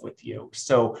being in love with you.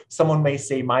 So someone may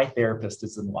say, my therapist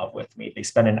is in love with me. They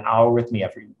spend an hour with me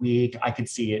every week. I could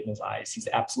see it in his eyes. He's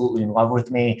absolutely in love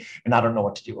with me, and I don't know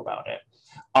what to do about it.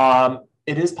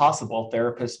 It is possible.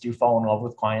 Therapists do fall in love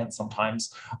with clients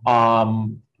sometimes,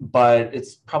 but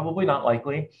it's probably not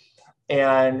likely.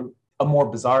 And a more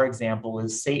bizarre example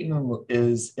is Satan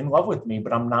is in love with me,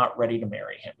 but I'm not ready to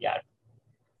marry him yet.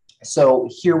 So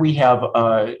here we have,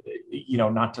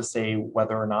 not to say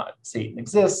whether or not Satan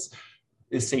exists.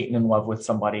 Is Satan in love with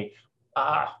somebody?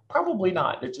 Probably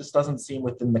not. It just doesn't seem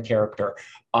within the character.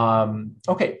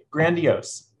 Okay,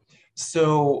 grandiose.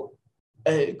 So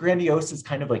grandiose is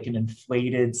kind of like an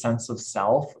inflated sense of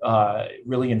self,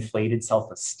 really inflated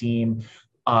self-esteem,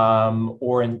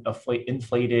 or an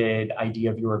inflated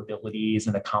idea of your abilities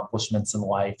and accomplishments in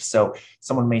life. So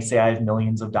someone may say, I have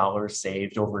millions of dollars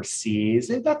saved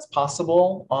overseas. That's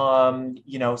possible.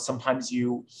 Sometimes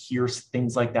you hear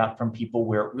things like that from people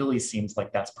where it really seems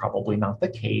like that's probably not the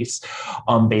case,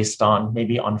 based on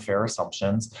maybe unfair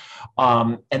assumptions.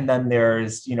 And then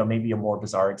there's, maybe a more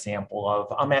bizarre example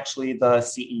of, I'm actually the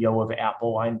CEO of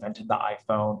Apple. I invented the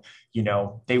iPhone.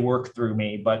 They work through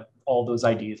me, but all those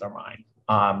ideas are mine.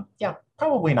 Yeah,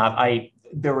 probably not.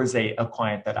 There was a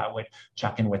client that I would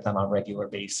check in with on a regular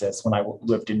basis when I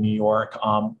lived in New York,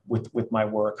 with my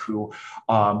work, who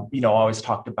always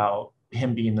talked about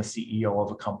him being the CEO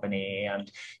of a company and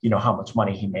how much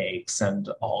money he makes and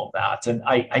all of that. And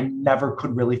I never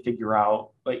could really figure out,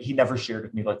 but he never shared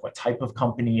with me like what type of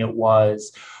company it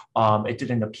was. It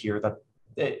didn't appear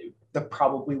that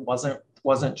probably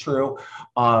wasn't true.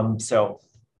 So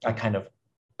I kind of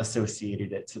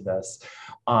associated it to this.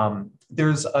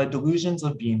 There's delusions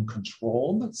of being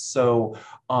controlled. So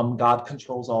God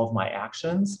controls all of my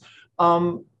actions.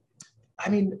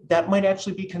 That might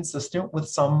actually be consistent with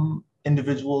some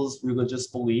individuals' religious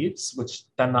beliefs, which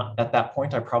then at that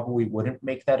point, I probably wouldn't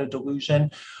make that a delusion.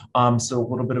 So a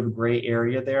little bit of a gray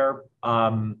area there.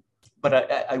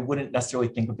 But I wouldn't necessarily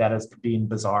think of that as being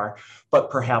bizarre, but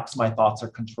perhaps my thoughts are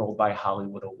controlled by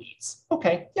Hollywood elites.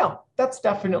 Okay, yeah, that's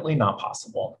definitely not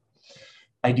possible.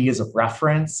 Ideas of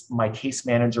reference, my case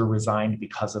manager resigned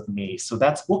because of me. So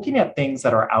that's looking at things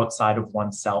that are outside of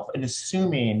oneself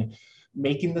and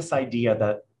making this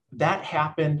idea that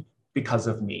happened because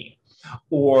of me,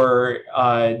 or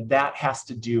that has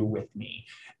to do with me.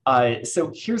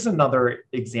 So here's another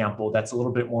example that's a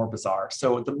little bit more bizarre.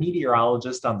 So the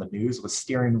meteorologist on the news was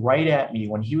staring right at me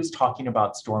when he was talking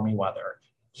about stormy weather.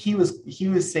 He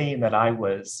was saying that I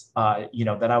was,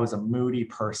 that I was a moody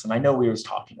person. I know he was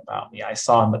talking about me. I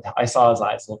saw his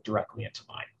eyes look directly into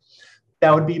mine.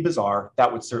 That would be bizarre.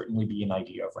 That would certainly be an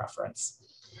idea of reference.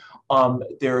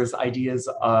 There's ideas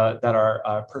that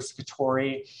are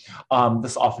persecutory.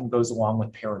 This often goes along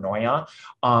with paranoia,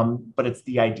 but it's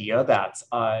the idea that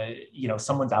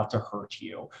someone's out to hurt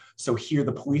you. So here,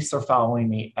 the police are following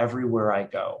me everywhere I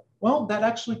go. Well, that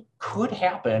actually could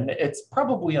happen. It's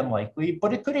probably unlikely,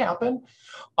 but it could happen.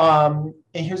 And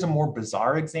here's a more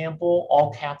bizarre example.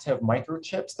 All cats have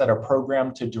microchips that are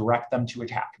programmed to direct them to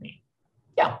attack me.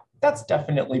 Yeah, that's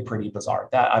definitely pretty bizarre.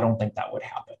 I don't think that would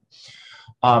happen.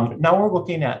 Now we're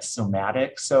looking at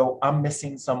somatic. So I'm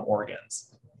missing some organs.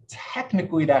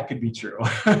 Technically, that could be true.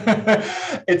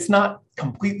 It's not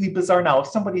completely bizarre. Now, if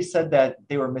somebody said that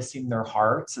they were missing their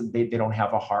hearts and they don't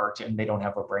have a heart and they don't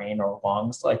have a brain or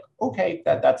lungs, like, okay,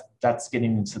 that's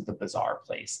getting into the bizarre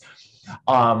place.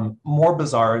 More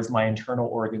bizarre is my internal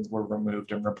organs were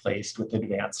removed and replaced with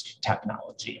advanced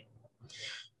technology.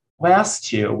 Last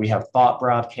two, we have thought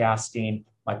broadcasting.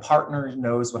 My partner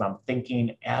knows what I'm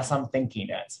thinking as I'm thinking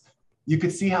it. You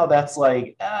could see how that's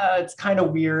like, it's kind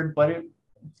of weird, but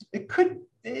it could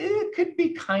be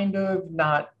kind of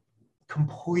not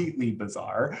completely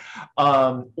bizarre.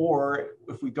 Or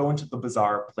if we go into the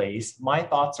bizarre place, my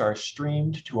thoughts are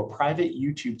streamed to a private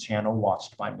YouTube channel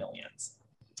watched by millions.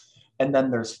 And then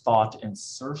there's thought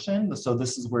insertion. So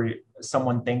this is where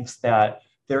someone thinks that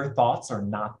their thoughts are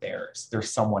not theirs, they're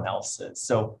someone else's.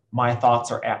 So my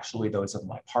thoughts are actually those of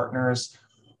my partners.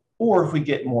 Or if we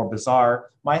get more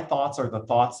bizarre, my thoughts are the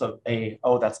thoughts of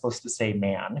that's supposed to say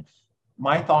man.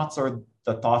 My thoughts are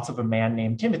the thoughts of a man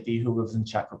named Timothy who lives in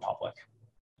Czech Republic.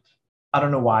 I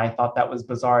don't know why I thought that was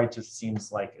bizarre. It just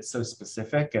seems like it's so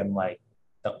specific and like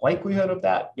the likelihood of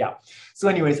that. Yeah. So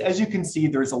anyways, as you can see,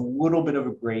 there's a little bit of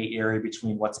a gray area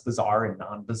between what's bizarre and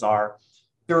non-bizarre.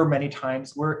 There are many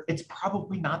times where it's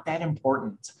probably not that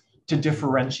important to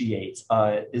differentiate.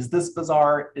 Is this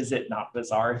bizarre? Is it not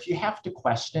bizarre? If you have to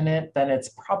question it, then it's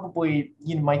probably,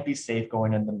 you might be safe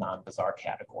going in the non-bizarre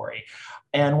category.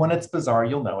 And when it's bizarre,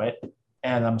 you'll know it.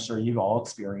 And I'm sure you've all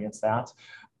experienced that.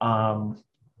 Not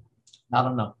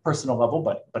on a personal level,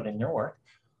 but in your work.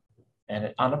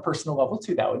 And on a personal level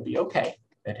too, that would be okay.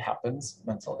 It happens,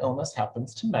 mental illness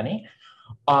happens to many.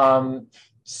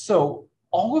 So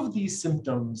all of these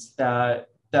symptoms that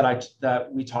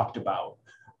we talked about,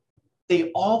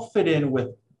 they all fit in with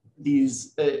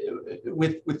these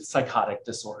with psychotic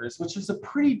disorders, which is a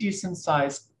pretty decent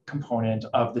sized component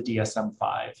of the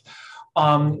DSM-5.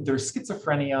 There's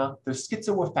schizophrenia, there's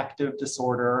schizoaffective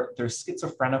disorder, there's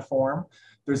schizophreniform,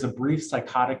 there's a brief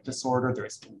psychotic disorder,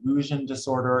 there's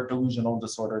delusional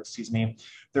disorder, excuse me.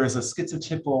 There's a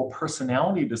schizotypal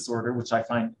personality disorder, which I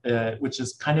find, which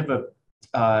is kind of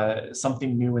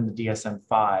something new in the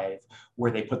DSM-5,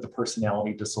 where they put the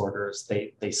personality disorders,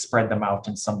 they spread them out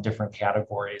in some different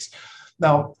categories.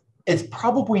 Now, it's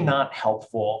probably not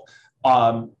helpful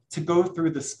to go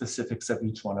through the specifics of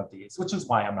each one of these, which is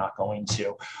why I'm not going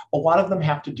to. A lot of them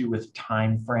have to do with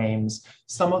time frames.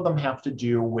 Some of them have to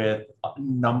do with a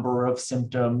number of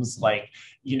symptoms, like,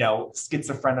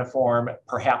 schizophreniform,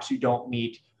 perhaps you don't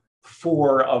meet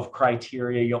 4 of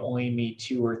criteria, you only meet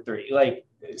 2 or 3. Like,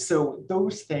 so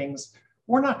those things,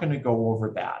 we're not going to go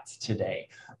over that today.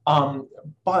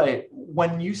 But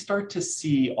when you start to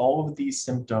see all of these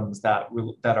symptoms that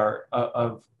are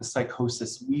of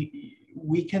psychosis,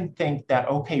 we can think that,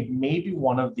 okay, maybe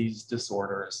one of these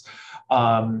disorders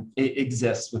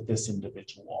exists with this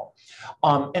individual.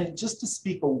 And just to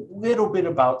speak a little bit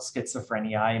about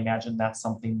schizophrenia, I imagine that's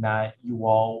something that you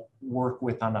all work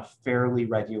with on a fairly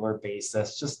regular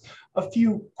basis. Just a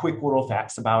few quick little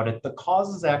facts about it. The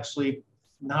cause is actually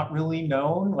not really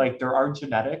known. Like, there are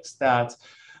genetics that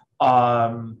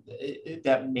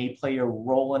may play a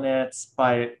role in it,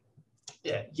 but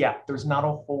yeah, there's not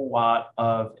a whole lot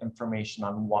of information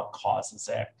on what causes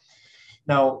it.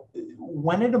 Now,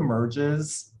 when it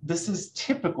emerges, this is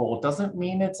typical. It doesn't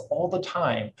mean it's all the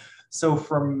time. So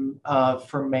for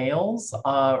males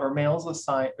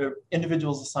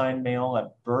individuals assigned male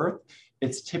at birth,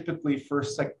 it's typically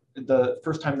the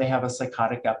first time they have a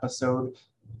psychotic episode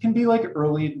can be like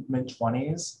early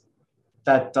mid-20s.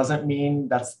 That doesn't mean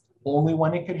that's only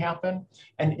when it could happen.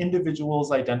 And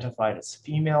individuals identified as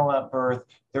female at birth,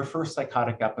 their first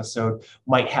psychotic episode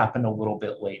might happen a little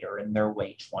bit later in their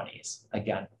late 20s.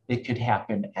 Again, it could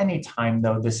happen anytime,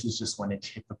 though. This is just when it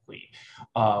typically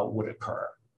would occur.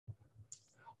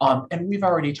 And we've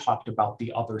already talked about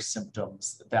the other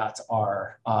symptoms that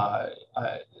are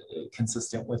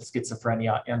consistent with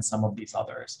schizophrenia and some of these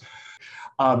others.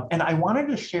 And I wanted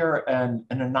to share an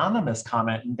anonymous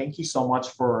comment, and thank you so much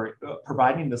for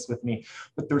providing this with me.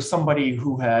 But there's somebody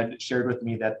who had shared with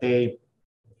me that they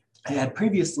had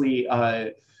previously,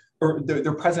 or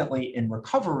they're presently in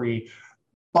recovery,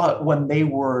 but when they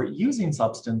were using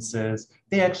substances,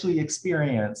 they actually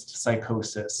experienced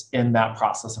psychosis in that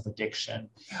process of addiction.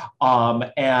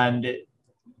 And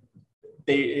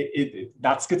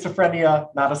not schizophrenia,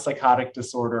 not a psychotic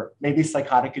disorder, maybe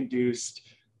psychotic induced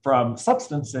from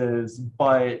substances,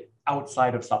 but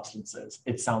outside of substances,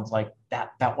 it sounds like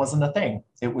that wasn't a thing.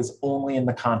 It was only in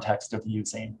the context of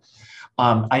using.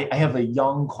 I have a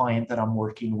young client that I'm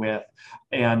working with,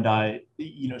 and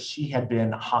she had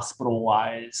been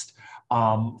hospitalized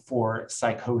for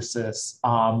psychosis,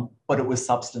 but it was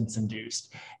substance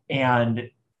induced, and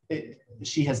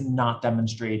she has not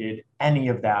demonstrated any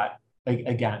of that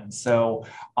again. So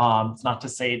it's not to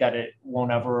say that it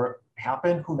won't ever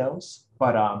happen. Who knows?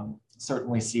 But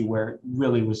certainly see where it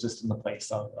really was just in the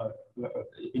place of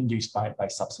induced by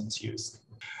substance use.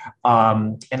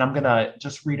 And I'm going to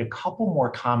just read a couple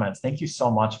more comments. Thank you so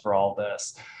much for all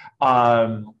this.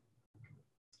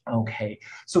 Okay,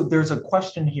 so there's a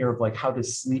question here of like, how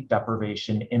does sleep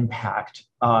deprivation impact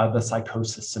the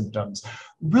psychosis symptoms?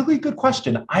 Really good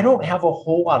question. I don't have a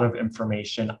whole lot of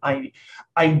information. I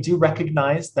do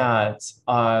recognize that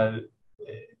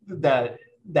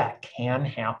that can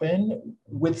happen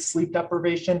with sleep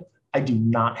deprivation. I do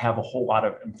not have a whole lot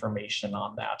of information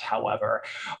on that. However,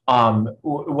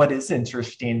 what is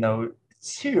interesting though,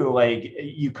 too, like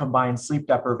you combine sleep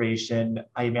deprivation,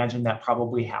 I imagine that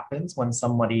probably happens when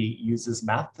somebody uses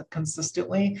meth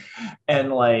consistently.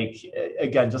 And like,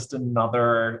 again, just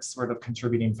another sort of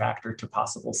contributing factor to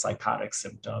possible psychotic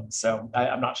symptoms. So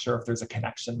I'm not sure if there's a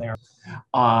connection there.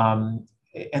 Um,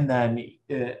 and then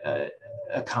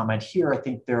a comment here, I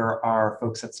think there are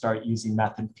folks that start using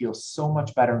meth and feel so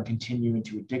much better and continue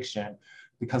into addiction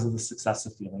because of the success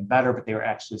of feeling better, but they were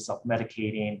actually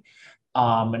self-medicating.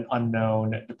 An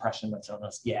unknown depression mental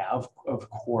illness. Yeah, of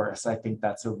course. I think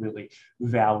that's a really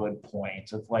valid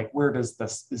point of like, where's the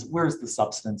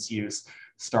substance use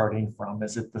starting from?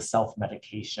 Is it the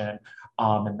self-medication?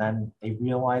 And then they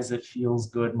realize it feels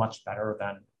good, much better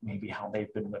than maybe how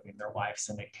they've been living their lives,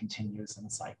 and it continues in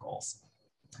cycles.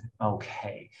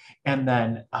 Okay, and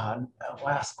then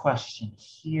last question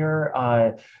here.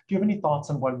 Do you have any thoughts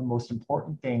on what are the most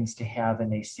important things to have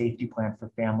in a safety plan for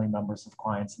family members of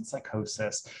clients in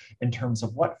psychosis in terms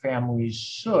of what families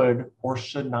should or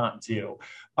should not do?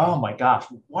 Oh my gosh,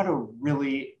 what a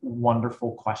really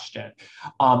wonderful question.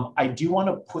 I do want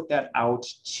to put that out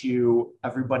to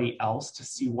everybody else to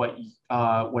see what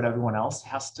everyone else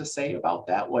has to say about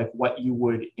that, like what you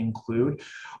would include.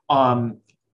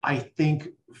 I think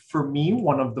for me,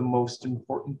 one of the most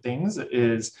important things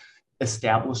is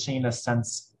establishing a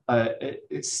sense,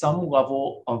 some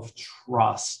level of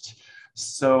trust.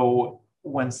 So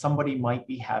when somebody might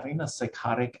be having a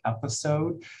psychotic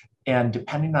episode, and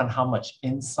depending on how much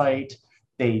insight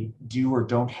they do or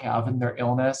don't have in their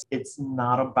illness, it's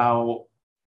not about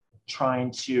trying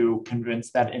to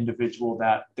convince that individual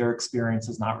that their experience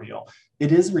is not real.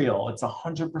 It is real. It's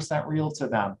 100% real to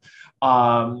them.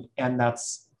 And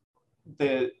that's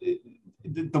the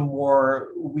more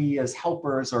we as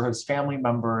helpers or as family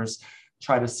members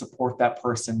try to support that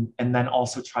person, and then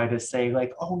also try to say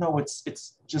like, oh no, it's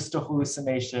just a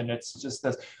hallucination, it's just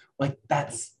this, like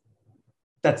that's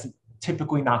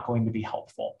typically not going to be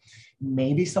helpful.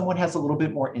 Maybe someone has a little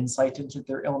bit more insight into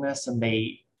their illness, and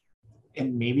maybe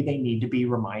they need to be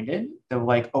reminded. They're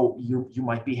like, oh, you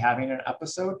might be having an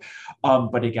episode.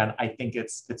 But again, I think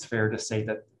it's fair to say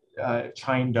that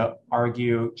trying to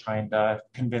argue, trying to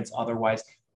convince otherwise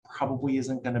probably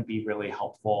isn't going to be really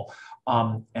helpful.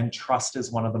 And trust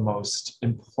is one of the most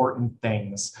important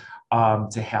things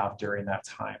to have during that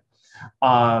time.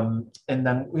 And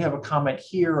then we have a comment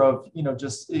here of,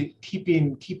 just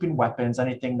keeping weapons,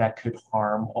 anything that could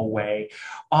harm, away.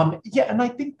 Yeah, and I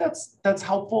think that's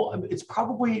helpful. It's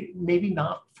probably maybe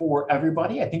not for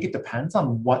everybody. I think it depends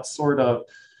on what sort of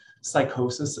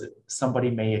psychosis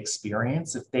somebody may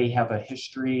experience, if they have a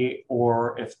history,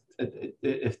 or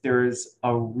if there's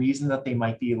a reason that they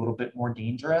might be a little bit more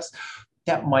dangerous.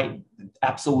 That might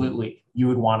absolutely, you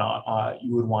would want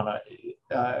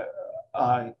to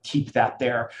keep that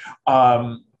there,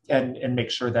 and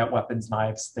make sure that weapons,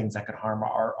 knives, things that could harm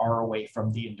are away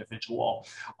from the individual.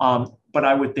 But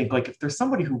I would think like if there's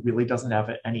somebody who really doesn't have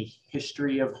any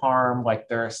history of harm, like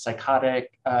their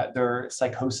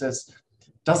psychosis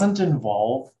doesn't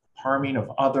involve harming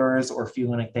of others or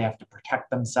feeling like they have to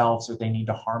protect themselves or they need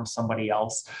to harm somebody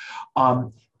else,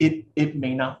 it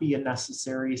may not be a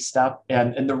necessary step.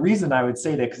 And the reason I would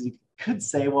say that, because you could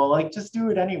say, well, like, just do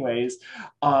it anyways.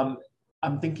 I'm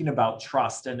thinking about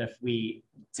trust. And if we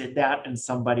did that and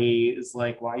somebody is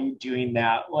like, why are you doing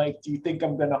that? Like, do you think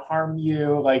I'm going to harm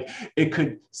you? Like, it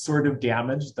could sort of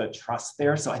damage the trust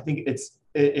there. So I think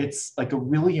it's like a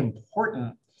really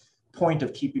important point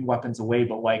of keeping weapons away,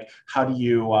 but like, how do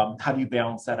you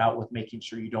balance that out with making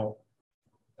sure you don't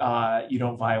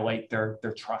violate their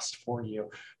trust for you?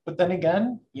 But then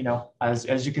again,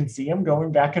 as you can see, I'm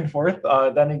going back and forth.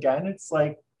 Then again, it's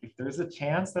like, if there's a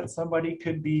chance that somebody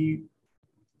could be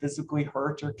physically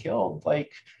hurt or killed,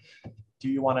 like, do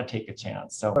you want to take a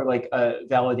chance? So, or like,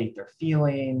 validate their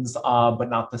feelings, but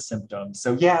not the symptoms.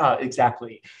 So yeah,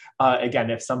 exactly. Again,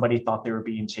 if somebody thought they were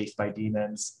being chased by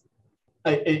demons,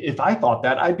 if I thought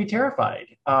that, I'd be terrified.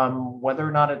 Whether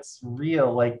or not it's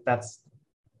real, like, that's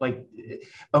like,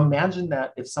 imagine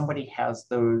that if somebody has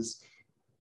those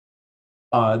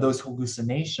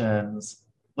hallucinations,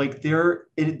 like they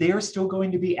are still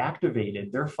going to be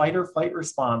activated. Their fight or flight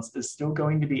response is still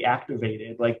going to be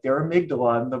activated. Like, their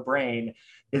amygdala in the brain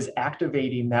is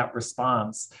activating that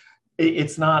response.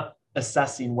 It's not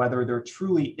assessing whether there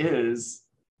truly is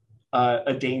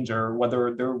a danger,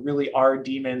 whether there really are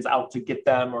demons out to get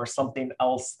them or something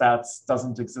else that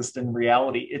doesn't exist in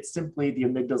reality. It's simply the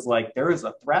amygdala's like, there is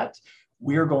a threat.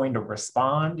 We're going to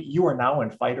respond. You are now in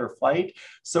fight or flight.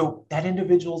 So that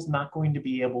individual is not going to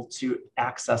be able to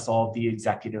access all of the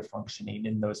executive functioning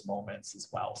in those moments as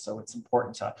well. So it's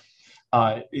important to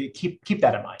keep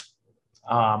that in mind.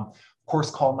 Of course,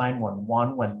 call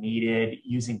 911 when needed,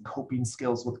 using coping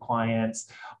skills with clients.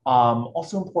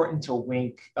 Also important to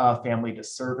link family to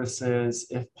services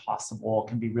if possible. It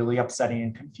can be really upsetting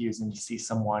and confusing to see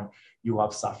someone you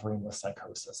love suffering with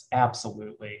psychosis.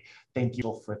 Absolutely. Thank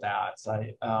you for that.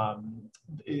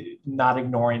 Not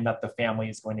ignoring that the family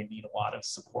is going to need a lot of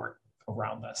support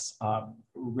around this.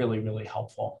 Really, really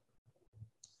helpful.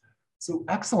 So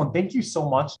excellent. Thank you so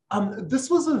much. This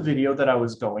was a video that I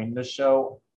was going to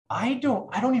show. I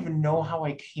don't even know how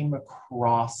I came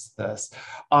across this,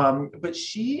 but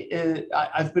she is,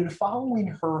 I've been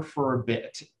following her for a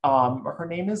bit. Her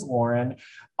name is Lauren.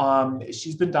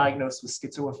 She's been diagnosed with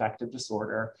schizoaffective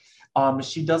disorder.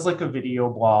 She does like a video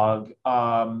blog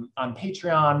on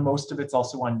Patreon. Most of it's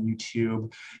also on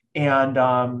YouTube. And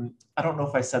I don't know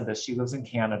if I said this, she lives in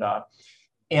Canada.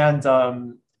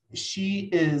 And she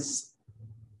is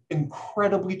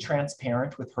incredibly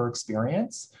transparent with her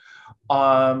experience.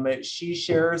 She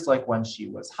shares like when she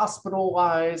was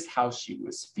hospitalized, how she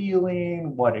was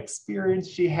feeling, what experience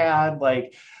she had,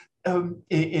 like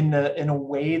in a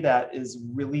way that is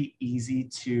really easy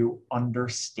to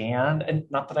understand. And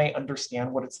not that I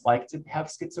understand what it's like to have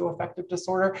schizoaffective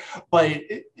disorder, but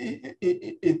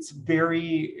she's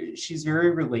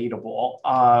very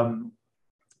relatable.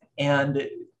 And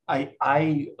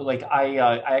I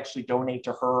actually donate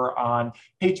to her on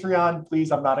Patreon.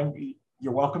 Please,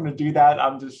 you're welcome to do that.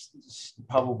 I'm just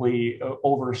probably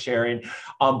oversharing,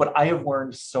 but I have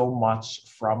learned so much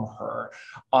from her.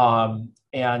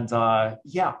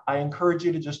 Yeah, I encourage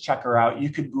you to just check her out.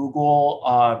 You could Google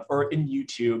or in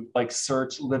YouTube, like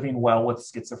search Living Well with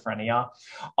Schizophrenia,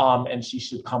 and she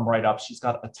should come right up. She's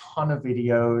got a ton of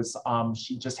videos.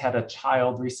 She just had a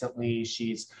child recently.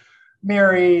 She's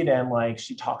married, and like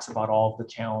she talks about all of the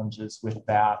challenges with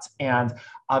that. And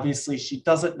obviously she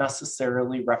doesn't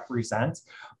necessarily represent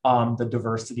the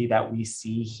diversity that we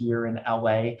see here in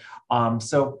LA.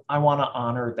 So I want to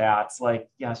honor that. Like,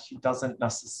 yeah, she doesn't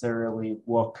necessarily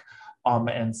look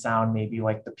and sound maybe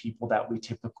like the people that we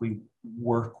typically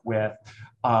work with,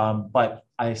 but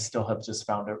I still have just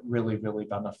found it really, really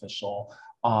beneficial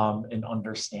in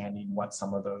understanding what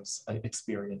some of those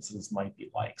experiences might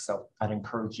be like. So I'd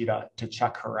encourage you to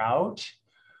check her out.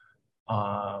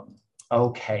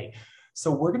 Okay,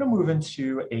 so we're gonna move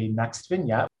into a next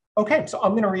vignette. Okay, so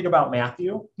I'm gonna read about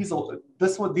Matthew. These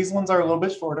ones are a little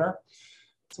bit shorter.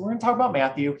 So we're gonna talk about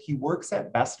Matthew. He works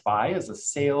at Best Buy as a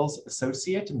sales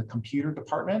associate in the computer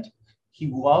department. He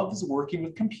loves working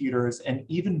with computers and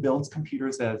even builds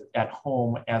computers at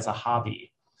home as a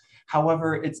hobby.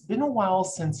 However, it's been a while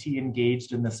since he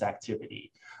engaged in this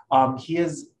activity. He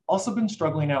has also been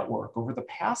struggling at work. Over the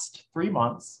past 3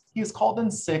 months, he has called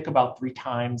in sick about 3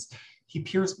 times. He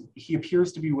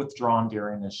appears to be withdrawn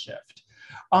during his shift.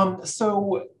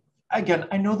 So again,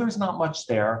 I know there's not much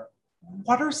there.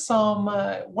 What are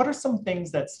some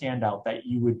things that stand out that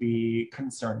you would be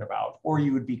concerned about or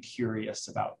you would be curious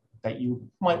about that you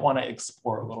might want to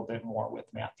explore a little bit more with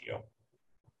Matthew?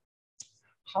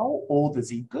 How old is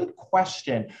he? Good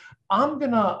question. I'm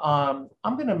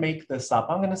gonna make this up.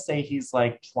 I'm gonna say he's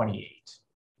like 28.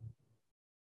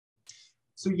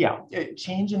 So yeah,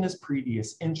 change in his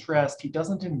previous interest. He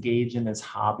doesn't engage in his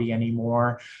hobby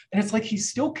anymore. And it's like he's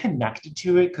still connected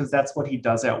to it because that's what he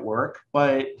does at work.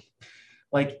 But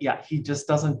like, yeah, he just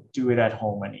doesn't do it at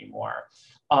home anymore.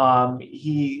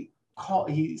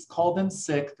 He's called in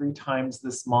sick 3 times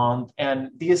this month, and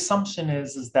the assumption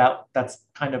is that that's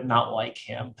kind of not like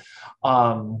him.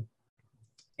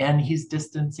 And he's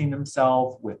distancing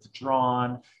himself,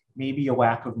 withdrawn, maybe a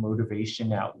lack of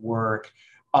motivation at work.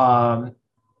 There's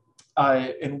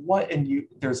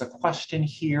a question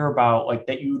here about like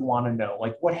that you would want to know,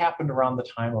 like what happened around the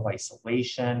time of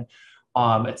isolation.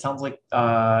 It sounds like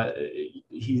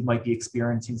he might be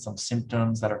experiencing some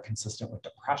symptoms that are consistent with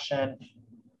depression.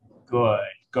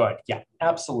 Good. Yeah,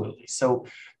 absolutely. So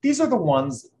these are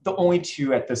the only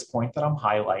 2 at this point that I'm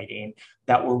highlighting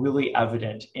that were really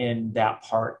evident in that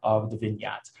part of the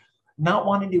vignette. Not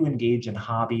wanting to engage in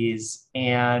hobbies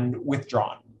and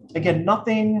withdrawn. Again,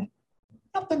 nothing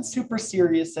super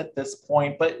serious at this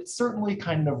point, but it certainly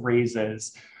kind of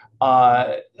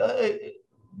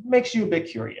makes you a bit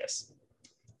curious.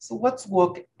 So let's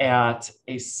look at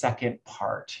a second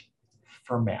part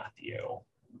for Matthew.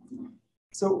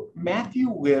 So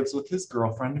Matthew lives with his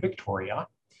girlfriend, Victoria.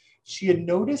 She had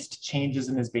noticed changes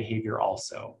in his behavior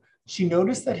also. She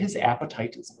noticed that his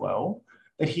appetite is low,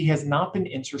 that he has not been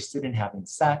interested in having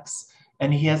sex,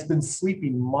 and he has been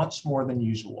sleeping much more than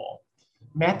usual.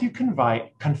 Matthew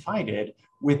confided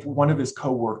with one of his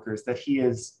coworkers that he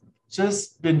has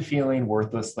just been feeling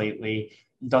worthless lately,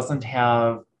 doesn't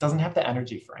have the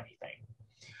energy for anything.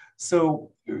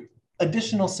 So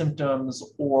additional symptoms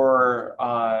or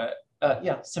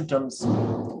yeah, symptoms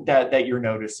that you're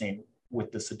noticing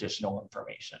with this additional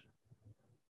information.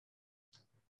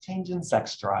 Change in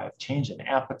sex drive, change in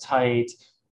appetite,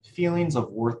 feelings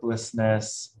of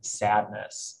worthlessness,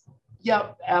 sadness.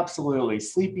 Yep, absolutely.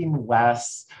 Sleeping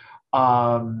less.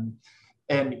 Um,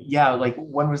 and yeah, like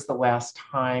when was the last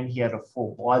time he had a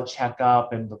full blood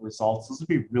checkup and the results? Those would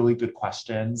be really good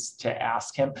questions to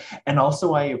ask him. And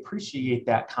also, I appreciate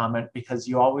that comment because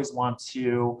you always want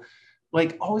to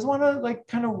like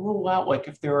kind of rule out like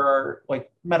if there are like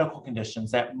medical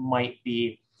conditions that might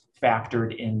be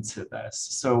factored into this.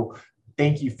 So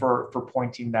thank you for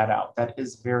pointing that out. That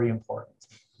is very important.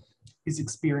 He's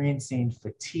experiencing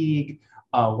fatigue,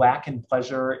 lack in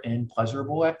pleasure in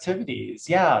pleasurable activities.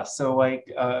 Yeah, so like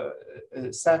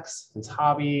sex, his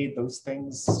hobby, those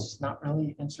things, not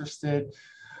really interested.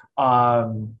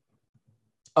 Um,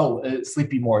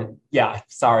 sleeping more. Yeah,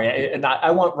 sorry.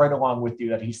 I went right along with you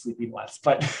that he's sleeping less,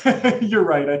 but you're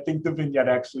right. I think the vignette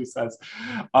actually says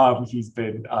he's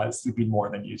been sleeping more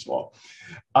than usual.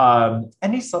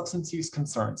 Any substance use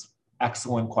concerns?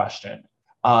 Excellent question.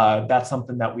 That's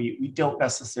something that we don't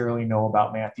necessarily know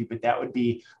about Matthew, but that would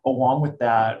be along with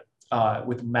that,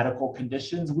 with medical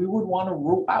conditions, we would want to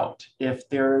rule out if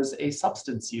there's a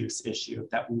substance use issue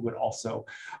that we would also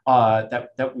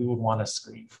that we would want to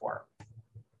screen for.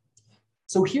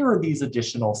 So here are these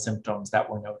additional symptoms that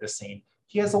we're noticing.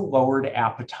 He has a lowered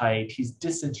appetite. He's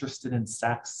disinterested in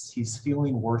sex. He's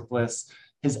feeling worthless.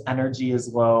 His energy is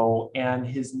low, and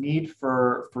his need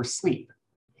for sleep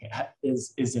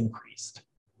is increased.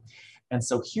 And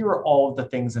so here are all of the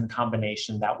things in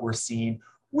combination that we're seeing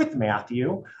with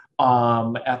Matthew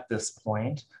at this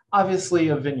point. Obviously,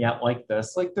 a vignette like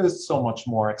this, like there's so much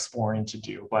more exploring to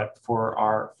do, but for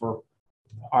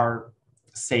our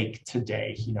sake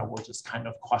today, you know, we're just kind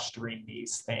of clustering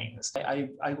these things. I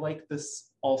like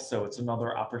this also. It's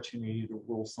another opportunity to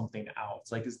rule something out.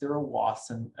 It's like, is there a loss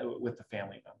with a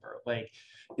family member? Like,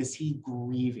 is he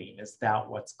grieving? Is that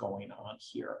what's going on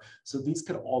here? So these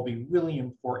could all be really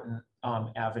important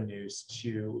avenues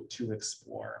to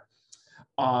explore.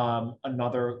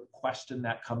 Another question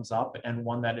that comes up, and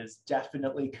one that is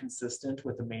definitely consistent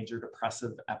with a major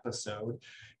depressive episode,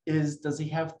 is does he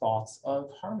have thoughts of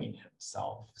harming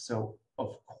himself? So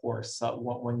of course,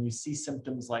 when you see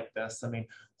symptoms like this, I mean,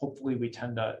 hopefully we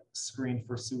tend to screen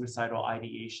for suicidal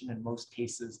ideation in most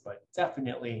cases, but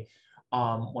definitely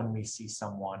when we see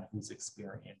someone who's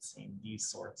experiencing these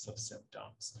sorts of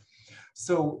symptoms.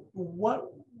 So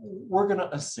what we're going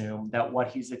to assume that what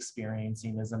he's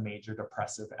experiencing is a major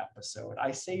depressive episode.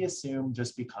 I say assume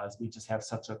just because we just have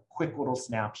such a quick little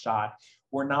snapshot.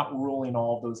 We're not ruling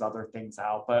all those other things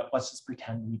out, but let's just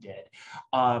pretend we did.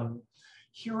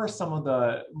 Here are some of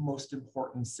the most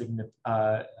important symptoms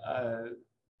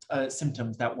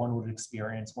that one would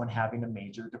experience when having a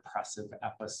major depressive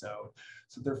episode.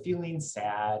 So they're feeling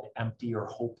sad, empty, or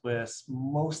hopeless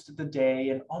most of the day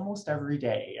and almost every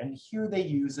day. And here they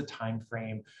use a time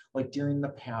frame like during the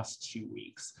past 2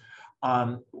 weeks.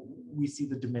 We see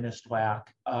the diminished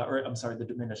the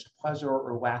diminished pleasure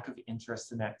or lack of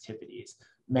interest in activities.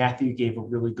 Matthew gave a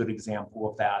really good example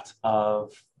of that.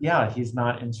 Yeah, he's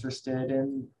not interested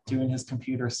in doing his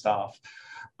computer stuff.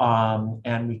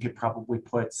 And we could probably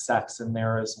put sex in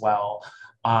there as well.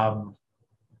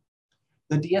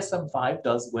 The DSM-5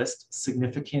 does list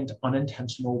significant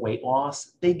unintentional weight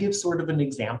loss. They give sort of an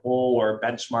example or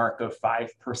benchmark of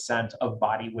 5% of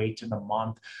body weight in a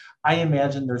month. I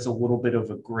imagine there's a little bit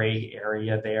of a gray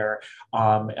area there.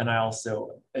 And I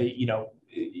also,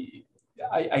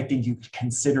 I think you could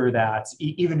consider that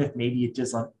even if maybe it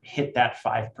doesn't hit that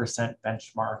 5%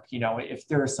 benchmark, you know, if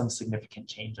there are some significant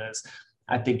changes,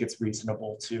 I think it's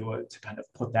reasonable to kind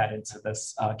of put that into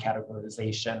this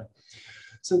categorization.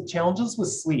 So challenges with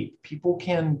sleep, people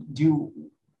can do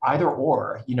either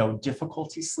or, you know,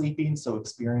 difficulty sleeping, so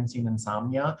experiencing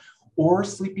insomnia, or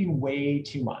sleeping way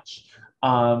too much.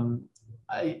 I've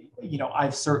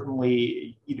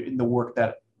certainly, in the work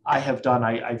that I have done,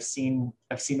 I've seen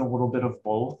a little bit of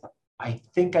both. I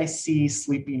think I see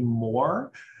sleeping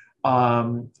more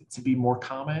to be more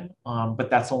common, but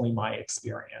that's only my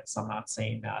experience. I'm not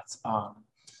saying that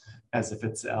as if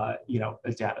it's a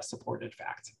data supported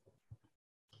fact.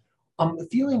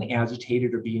 Feeling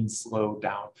agitated or being slowed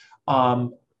down.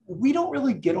 We don't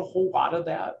really get a whole lot of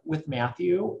that with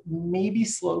Matthew, maybe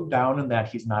slowed down in that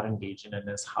he's not engaging in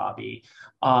his hobby.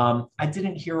 I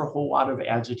didn't hear a whole lot of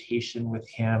agitation with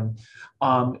him.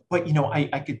 But,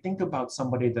 I could think about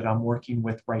somebody that I'm working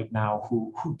with right now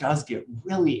who does get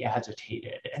really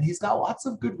agitated, and he's got lots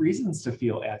of good reasons to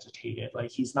feel agitated.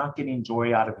 Like he's not getting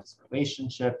joy out of his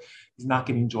relationship. He's not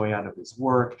getting joy out of his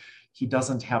work. He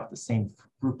doesn't have the same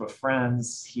group of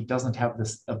friends. He doesn't have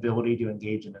this ability to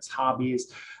engage in his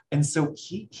hobbies. And so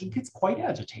he gets quite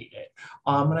agitated.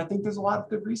 And I think there's a lot of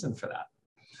good reason for that.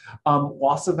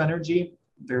 Loss of energy,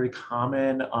 very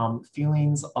common.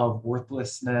 Feelings of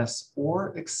worthlessness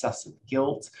or excessive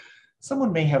guilt.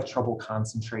 Someone may have trouble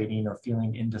concentrating or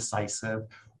feeling indecisive.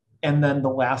 And then the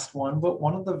last one, but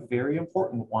one of the very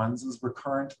important ones, is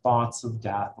recurrent thoughts of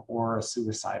death or a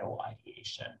suicidal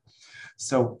ideation.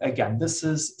 So again, this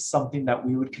is something that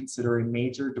we would consider a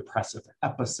major depressive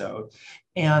episode.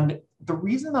 And the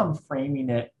reason I'm framing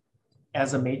it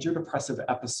as a major depressive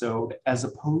episode, as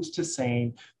opposed to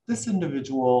saying this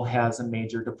individual has a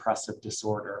major depressive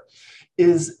disorder,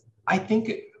 is I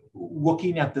think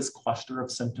looking at this cluster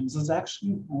of symptoms is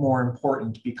actually more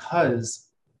important, because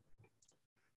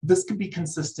this could be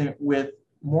consistent with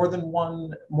more than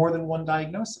one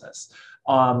diagnosis.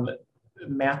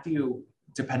 Matthew,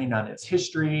 depending on his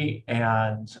history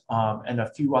and a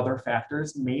few other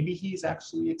factors, maybe he's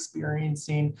actually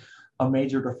experiencing a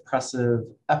major depressive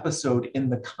episode in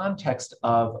the context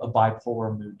of a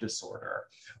bipolar mood disorder,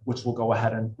 which we'll go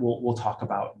ahead and we'll talk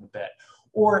about in a bit.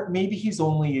 Or maybe he's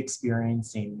only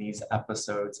experiencing these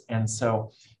episodes, and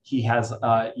so he has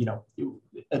a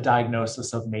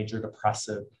diagnosis of major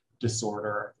depressive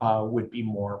disorder would be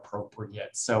more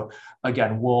appropriate. So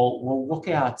again, we'll look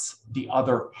at the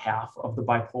other half of the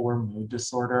bipolar mood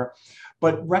disorder,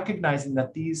 but recognizing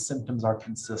that these symptoms are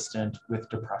consistent with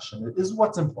depression is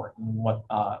what's important,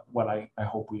 what I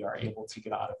hope we are able to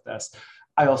get out of this.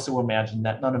 I also imagine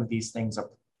that none of these things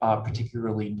are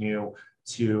particularly new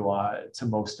to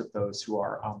most of those who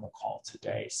are on the call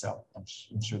today. So I'm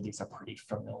sure these are pretty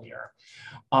familiar.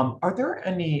 Are there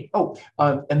any,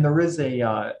 and there is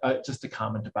just a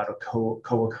comment about a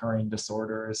co-occurring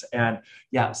disorders. And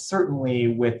yeah, certainly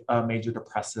with a major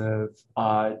depressive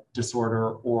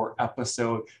disorder or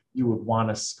episode, you would want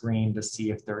to screen to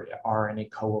see if there are any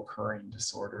co-occurring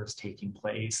disorders taking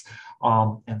place.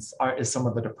 And is some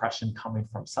of the depression coming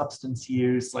from substance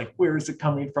use? Like, where is it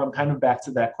coming from? Kind of back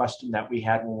to that question that we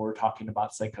had when we were talking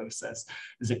about psychosis.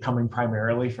 Is it coming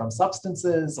primarily from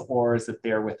substances, or is it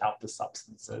there without the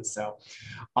substances? So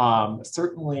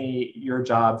certainly your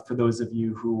job, for those of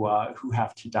you who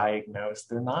have to diagnose,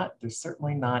 they're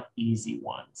certainly not easy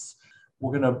ones.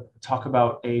 We're going to talk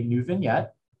about a new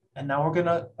vignette. And now we're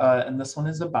gonna, and this one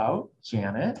is about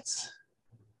Janet.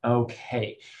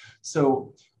 Okay,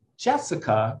 so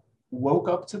Jessica woke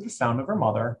up to the sound of her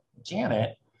mother,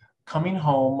 Janet, coming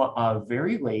home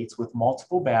very late with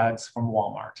multiple bags from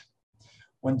Walmart.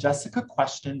 When Jessica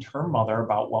questioned her mother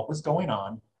about what was going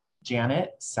on,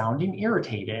 Janet, sounding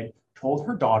irritated, told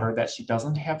her daughter that she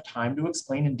doesn't have time to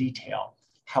explain in detail.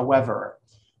 However,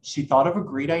 she thought of a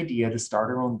great idea to start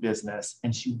her own business,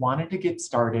 and she wanted to get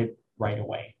started right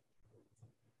away.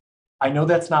 I know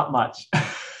that's not much.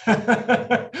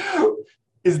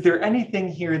 Is there anything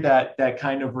here that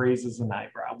kind of raises an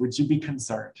eyebrow? Would you be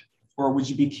concerned, or would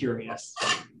you be curious?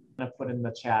 I'm gonna put in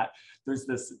the chat, there's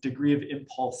this degree of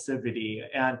impulsivity,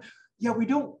 and yeah, we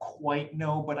don't quite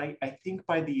know, but I think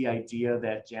by the idea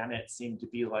that Janet seemed to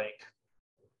be like,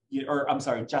 or I'm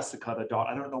sorry, Jessica, the daughter,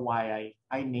 I don't know why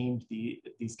I named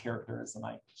these characters, and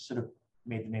I should have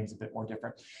made the names a bit more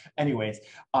different. Anyways,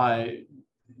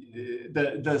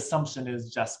 the assumption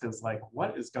is Jessica's like,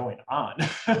 what is going on?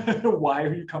 Why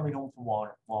are you coming home from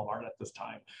Walmart at this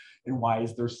time? And why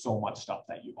is there so much stuff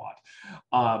that you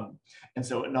bought? And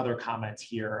so another comment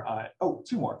here,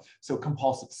 two more. So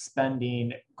compulsive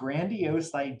spending,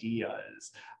 grandiose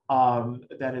ideas,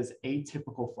 that is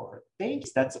atypical for her.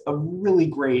 Thanks, that's a really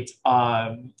great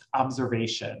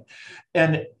observation.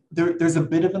 And there's a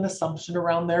bit of an assumption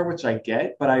around there, which I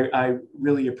get, but I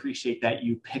really appreciate that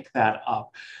you pick that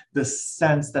up. The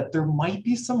sense that there might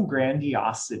be some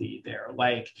grandiosity there.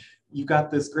 Like, you got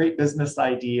this great business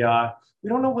idea, we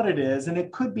don't know what it is, and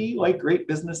it could be like great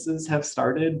businesses have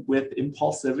started with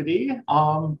impulsivity,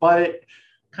 but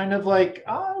kind of like,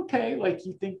 oh, okay, like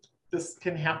you think this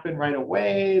can happen right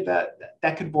away,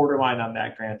 that could borderline on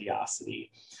that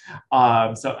grandiosity.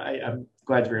 So I'm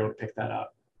glad you were able to pick that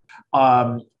up.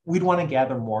 We'd want to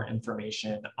gather more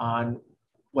information on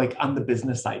the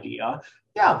business idea.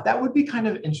 Yeah, that would be kind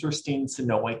of interesting to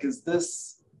know. Like, is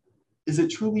it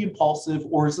truly impulsive,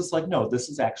 or is this like, no, this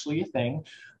is actually a thing?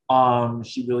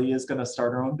 She really is going to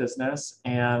start her own business,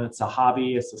 and it's a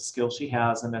hobby, it's a skill she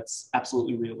has, and it's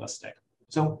absolutely realistic.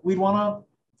 So we'd want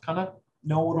to kind of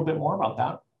know a little bit more about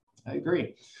that. I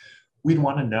agree. We'd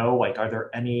want to know, like, are there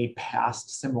any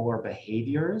past similar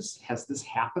behaviors? Has this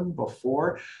happened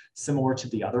before? Similar to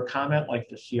the other comment, like,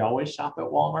 does she always shop at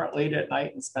Walmart late at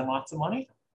night and spend lots of money?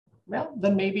 Well,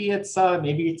 then maybe it's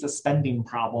a spending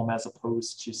problem as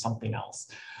opposed to something else.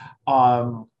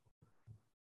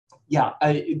 Yeah,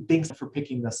 thanks for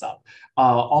picking this up.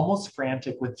 Almost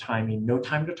frantic with timing, no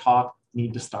time to talk,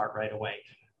 need to start right away.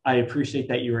 I appreciate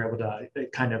that you were able to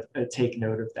kind of take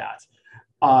note of that.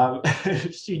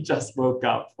 She just woke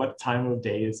up. What time of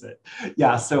day is it?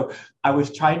 Yeah, so I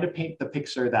was trying to paint the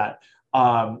picture that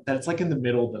that it's like in the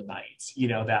middle of the night,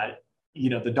 that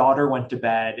the daughter went to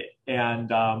bed and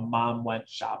mom went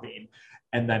shopping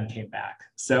and then came back.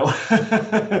 So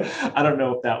I don't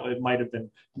know if it might have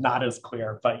been not as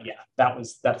clear, but yeah,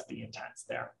 that's the intent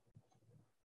there.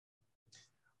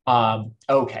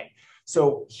 Okay,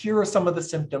 so here are some of the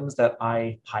symptoms that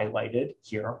I highlighted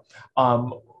here.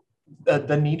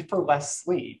 The need for less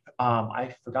sleep.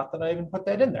 I forgot that I even put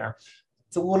that in there.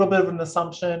 It's a little bit of an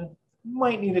assumption,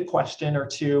 might need a question or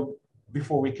two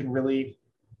before we can really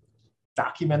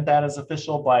document that as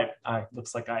official, but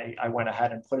looks like I went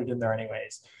ahead and put it in there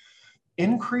anyways.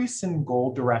 Increase in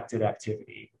goal-directed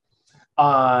activity.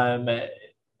 And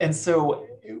so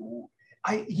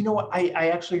I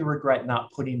actually regret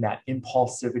not putting that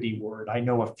impulsivity word. I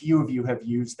know a few of you have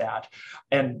used that,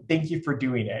 and thank you for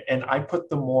doing it. And I put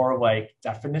the more like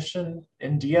definition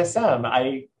in DSM.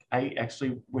 I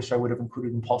actually wish I would have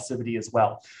included impulsivity as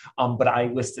well, but I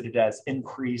listed it as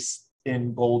increase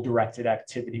in goal-directed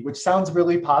activity, which sounds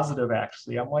really positive,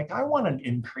 actually. I'm like, I want an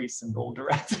increase in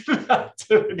goal-directed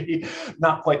activity.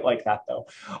 Not quite like that, though.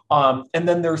 And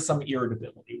then there's some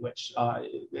irritability, which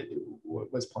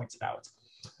was pointed out.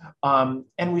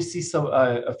 And we see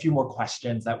a few more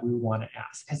questions that we want to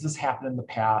ask. Has this happened in the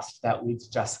past that leads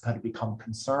Jessica to become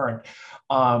concerned?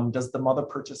 Does the mother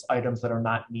purchase items that are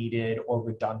not needed or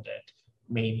redundant?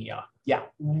 Mania. Yeah,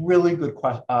 really good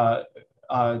question.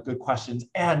 Good questions.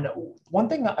 And one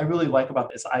thing that I really like about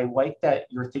this, I like that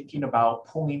you're thinking about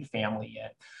pulling family in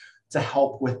to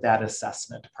help with that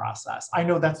assessment process. I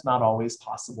know that's not always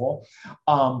possible,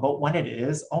 but when it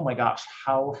is, oh my gosh,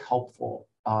 how helpful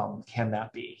can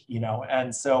that be?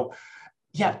 And so,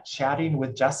 yeah, chatting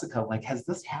with Jessica, like, has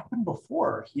this happened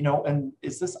before? And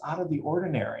is this out of the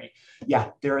ordinary?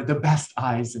 Yeah, they're the best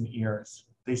eyes and ears.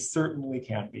 They certainly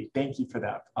can be. Thank you for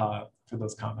that, for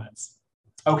those comments.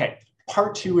 Okay.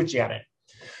 Part 2 with Janet.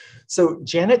 So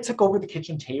Janet took over the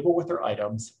kitchen table with her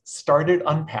items, started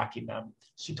unpacking them.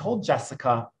 She told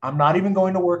Jessica, I'm not even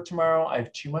going to work tomorrow. I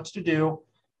have too much to do.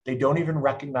 They don't even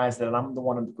recognize that I'm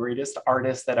one of the greatest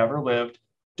artists that ever lived.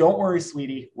 Don't worry,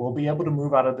 sweetie. We'll be able to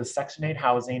move out of the Section 8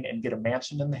 housing and get a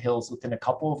mansion in the hills within a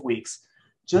couple of weeks.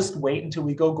 Just wait until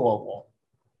we go global.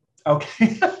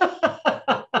 Okay.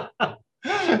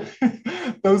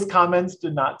 Those comments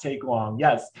did not take long.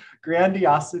 Yes,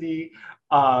 grandiosity.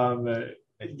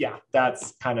 Yeah,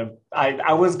 that's kind of,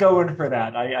 I was going for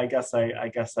that. I guess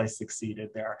I succeeded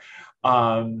there.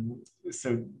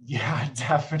 So yeah,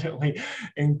 definitely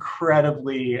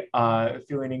incredibly,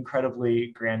 feeling incredibly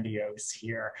grandiose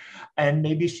here. And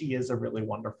maybe she is a really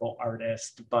wonderful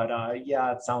artist, but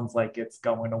yeah, it sounds like it's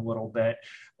going a little bit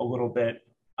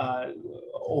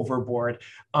overboard.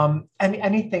 And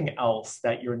anything else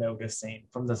that you're noticing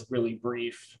from this really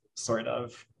brief sort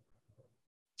of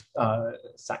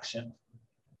section?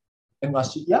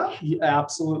 Unless she, yeah,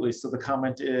 absolutely. So the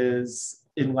comment is,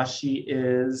 unless she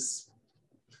is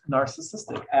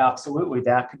narcissistic, absolutely.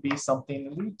 That could be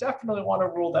something. We definitely want to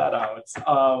rule that out.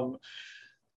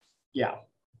 Yeah.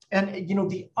 And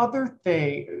the other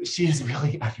thing, she is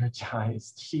really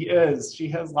energized. She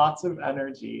has lots of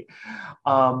energy,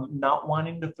 not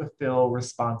wanting to fulfill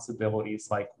responsibilities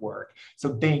like work.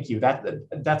 So thank you.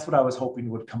 That's what I was hoping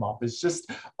would come up, is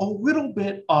just a little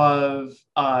bit of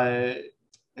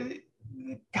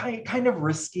kind of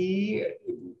risky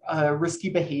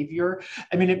behavior.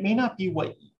 I mean, it may not be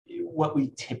what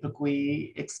we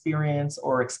typically experience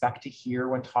or expect to hear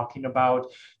when talking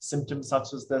about symptoms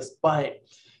such as this, but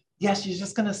yeah, she's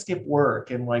just going to skip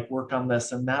work and like work on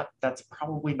this, and that's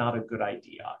probably not a good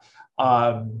idea.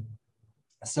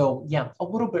 So yeah, a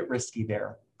little bit risky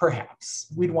there.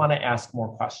 Perhaps we'd want to ask more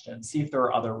questions, see if there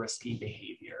are other risky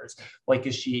behaviors. Like,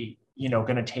 is she,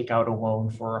 going to take out a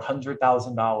loan for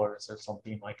 $100,000 or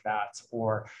something like that?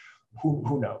 Or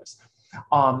who knows?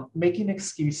 Making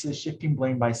excuses, shifting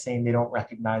blame by saying they don't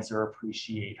recognize or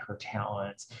appreciate her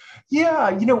talents.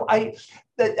 Yeah,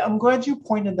 I'm glad you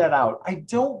pointed that out. I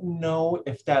don't know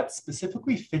if that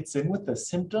specifically fits in with the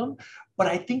symptom, but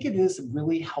I think it is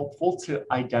really helpful to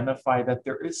identify that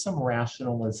there is some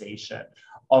rationalization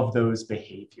of those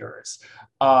behaviors.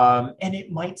 And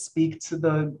it might speak to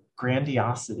the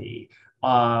grandiosity.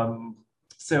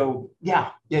 So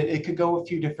yeah, it could go a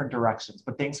few different directions,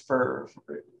 but thanks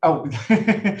oh,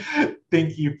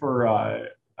 thank you for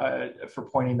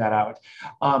pointing that out.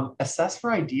 Assess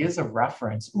for ideas of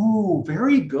reference. Ooh,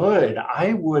 very good.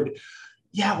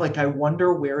 Yeah, like I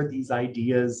wonder where these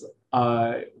ideas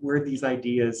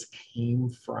came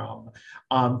from.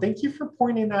 Thank you for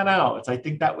pointing that out. I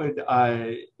think that would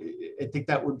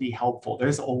be helpful.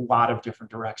 There's a lot of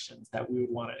different directions that we would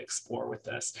want to explore with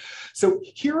this. So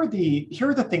here are the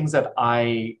things that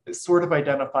I sort of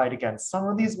identified. Again, some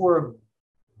of these were a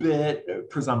bit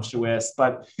presumptuous,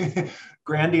 but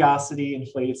grandiosity,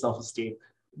 inflated self-esteem.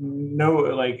 No,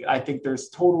 like I think there's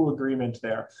total agreement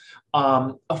there.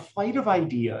 A flight of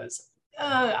ideas.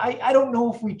 I don't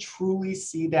know if we truly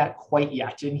see that quite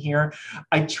yet in here.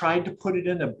 I tried to put it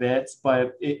in a bit,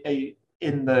 but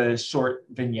in the short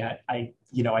vignette, I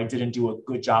didn't do a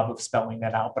good job of spelling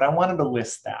that out, but I wanted to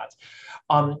list that.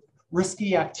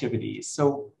 Risky activities.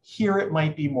 So here it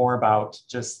might be more about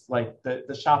just like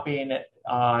the shopping,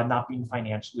 not being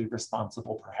financially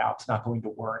responsible, perhaps not going to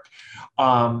work.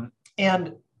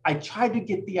 And I tried to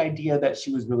get the idea that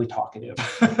she was really talkative.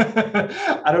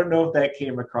 I don't know if that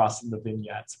came across in the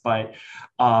vignettes, but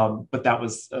that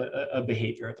was a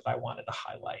behavior that I wanted to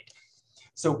highlight.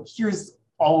 So here's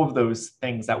all of those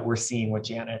things that we're seeing with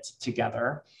Janet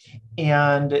together.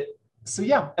 And so,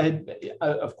 yeah,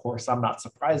 of course, I'm not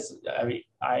surprised. I mean,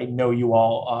 I know you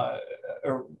all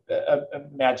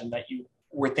imagine that you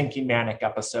were thinking manic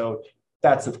episode.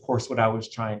 That's, of course, what I was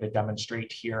trying to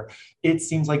demonstrate here. It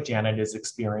seems like Janet is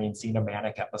experiencing a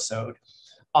manic episode.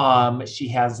 She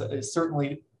has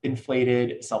certainly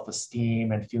inflated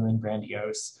self-esteem and feeling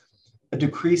grandiose, a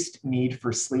decreased need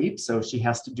for sleep, so she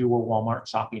has to do her Walmart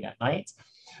shopping at night,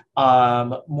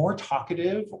 more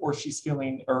talkative, or she's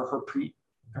feeling, or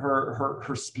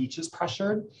her speech is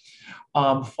pressured,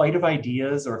 flight of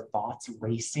ideas or thoughts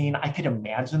racing. I could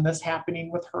imagine this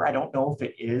happening with her. I don't know if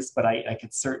it is, but I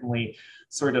could certainly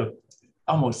sort of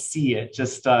almost see it,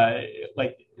 just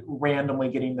like randomly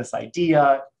getting this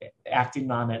idea, acting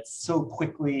on it so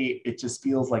quickly. It just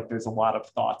feels like there's a lot of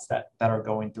thoughts that are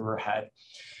going through her head.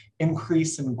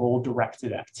 Increase in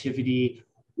goal-directed activity,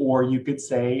 or you could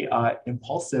say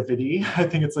impulsivity. I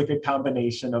think it's like a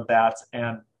combination of that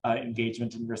and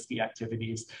engagement in risky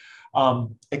activities,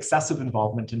 excessive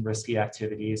involvement in risky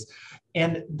activities.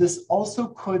 And this also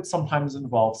could sometimes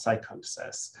involve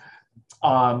psychosis.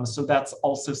 So that's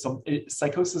also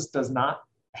psychosis does not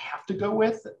have to go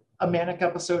with a manic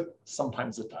episode.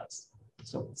 Sometimes it does.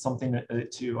 So something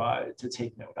to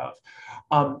take note of.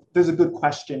 There's a good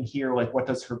question here, like what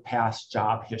does her past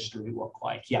job history look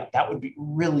like? Yeah, that would be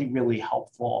really, really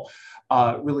helpful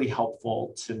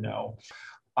to know.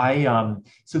 I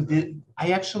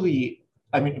actually,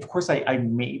 I mean, of course, I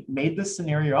made this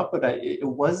scenario up, but it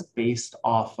was based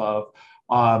off of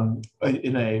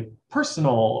in a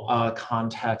personal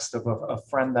context of a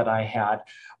friend that I had,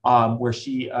 where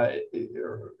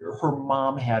her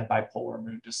mom had bipolar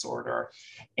mood disorder,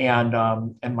 and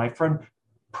my friend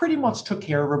pretty much took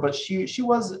care of her, but she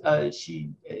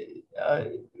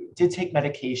did take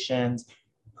medications.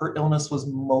 Her illness was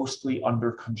mostly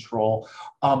under control.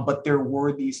 But there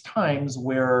were these times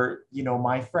where,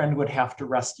 my friend would have to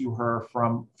rescue her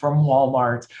from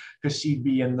Walmart because she'd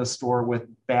be in the store with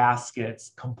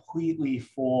baskets completely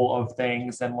full of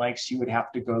things. And like, she would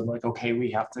have to go like, okay, we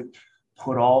have to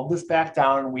put all of this back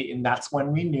down. And that's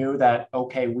when we knew that,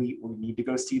 okay, we need to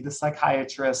go see the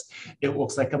psychiatrist. It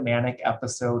looks like a manic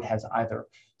episode has either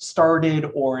started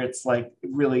or it's like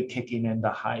really kicking into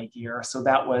high gear. So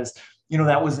that was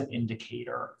an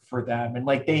indicator for them. And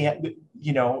like they had,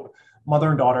 mother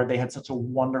and daughter, they had such a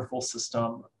wonderful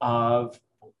system of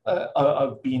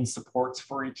being supports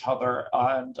for each other.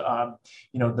 And,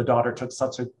 the daughter did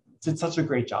such a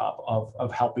great job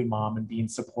of helping mom and being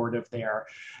supportive there.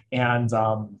 And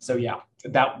so, yeah,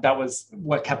 that was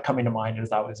what kept coming to mind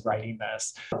as I was writing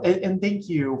this. And thank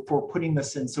you for putting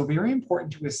this in. So very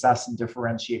important to assess and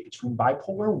differentiate between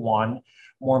bipolar 1,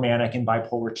 more manic, and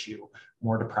bipolar 2,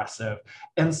 more depressive.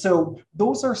 And so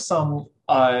those are some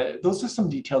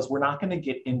details we're not going to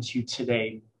get into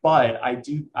today, but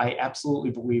I absolutely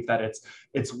believe that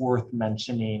it's worth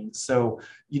mentioning. So,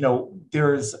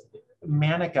 there's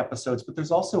manic episodes, but there's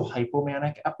also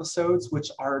hypomanic episodes, which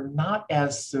are not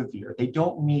as severe. They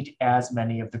don't meet as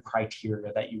many of the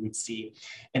criteria that you would see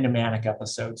in a manic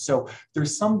episode. So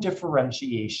there's some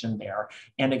differentiation there.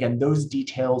 And again, those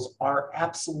details are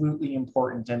absolutely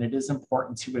important. And it is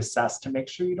important to assess to make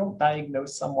sure you don't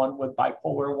diagnose someone with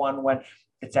bipolar 1 when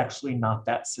it's actually not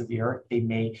that severe. They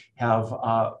may have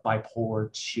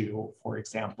bipolar 2, for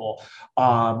example,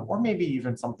 or maybe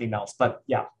even something else. But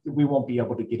yeah, we won't be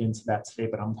able to get into that today.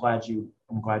 But I'm glad you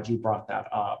brought that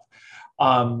up.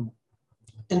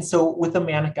 And so with a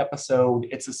manic episode,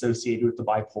 it's associated with the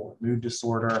bipolar mood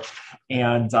disorder,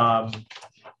 and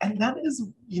that is,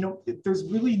 there's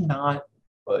really not.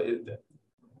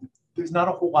 There's not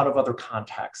a whole lot of other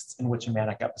contexts in which a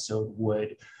manic episode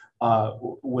would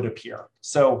appear.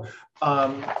 So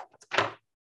I'm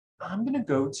going to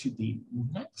go to the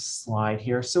next slide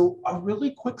here. So a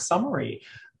really quick summary.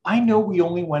 I know we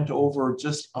only went over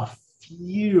just a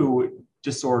few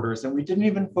disorders, and we didn't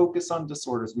even focus on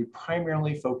disorders. We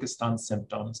primarily focused on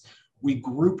symptoms. We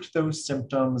grouped those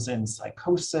symptoms in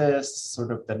psychosis,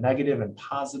 sort of the negative and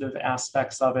positive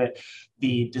aspects of it,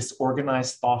 the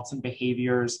disorganized thoughts and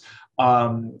behaviors.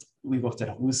 We looked at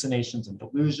hallucinations and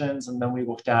delusions, and then we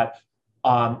looked at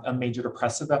a major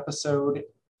depressive episode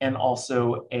and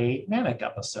also a manic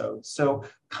episode. So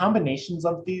combinations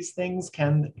of these things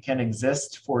can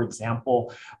exist. For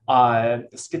example,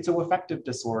 schizoaffective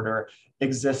disorder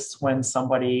exists when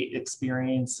somebody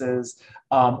experiences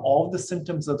all of the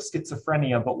symptoms of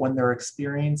schizophrenia, but when they're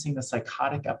experiencing a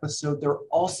psychotic episode, they're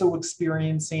also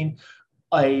experiencing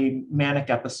a manic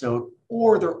episode,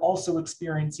 or they're also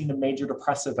experiencing a major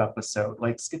depressive episode.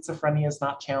 Like schizophrenia is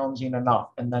not challenging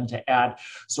enough, and then to add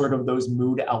sort of those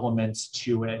mood elements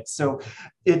to it. So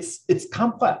it's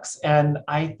complex, and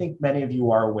I think many of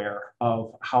you are aware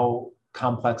of how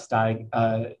complex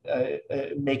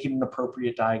making an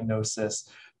appropriate diagnosis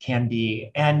can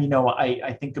be. And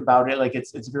I think about it like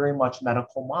it's very much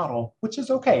medical model, which is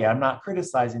okay. I'm not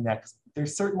criticizing that, because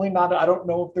there's certainly not, I don't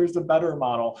know if there's a better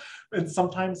model. And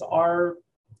sometimes our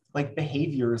like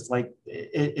behaviors, like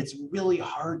it's really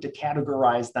hard to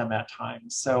categorize them at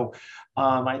times. So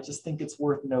I just think it's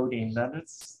worth noting that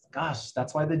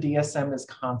that's why the DSM is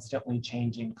constantly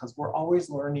changing, because we're always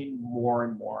learning more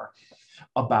and more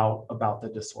about the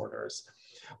disorders.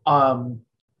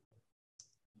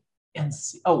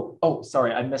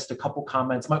 Sorry, I missed a couple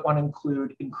comments. Might want to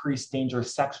include increased danger of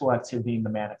sexual activity in the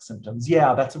manic symptoms.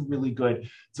 Yeah, it's a really good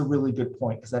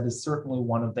point, because that is certainly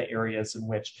one of the areas in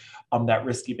which that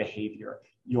risky behavior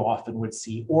you often would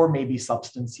see, or maybe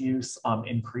substance use,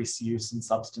 increased use in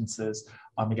substances.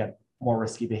 Again, more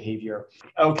risky behavior.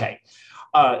 Okay,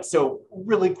 so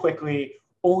really quickly,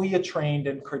 only a trained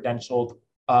and credentialed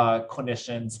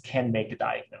clinicians can make a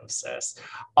diagnosis.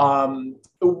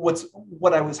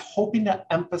 What I was hoping to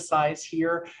emphasize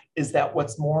here is that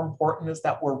what's more important is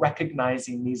that we're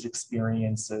recognizing these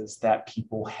experiences that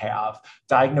people have.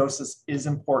 Diagnosis is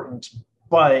important,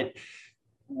 but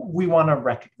we want to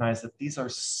recognize that these are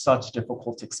such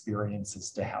difficult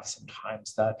experiences to have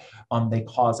sometimes, that they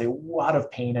cause a lot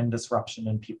of pain and disruption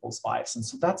in people's lives. And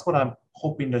so that's what I'm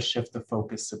hoping to shift the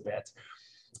focus a bit.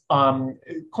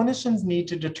 Clinicians need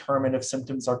to determine if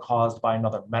symptoms are caused by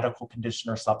another medical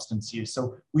condition or substance use.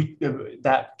 So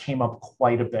that came up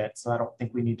quite a bit, so I don't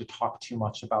think we need to talk too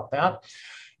much about that.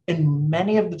 In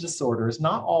many of the disorders,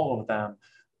 not all of them,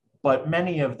 but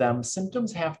many of them,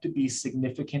 symptoms have to be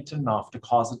significant enough to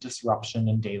cause a disruption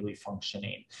in daily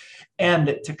functioning.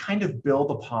 And to kind of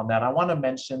build upon that, I want to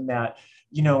mention that,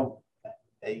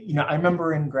 I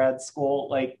remember in grad school,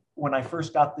 like when I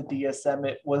first got the DSM,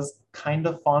 it was kind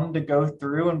of fun to go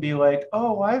through and be like,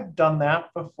 oh, I've done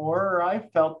that before, or I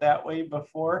felt that way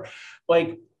before.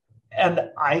 And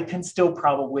I can still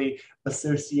probably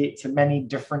associate to many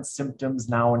different symptoms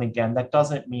now and again. That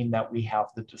doesn't mean that we have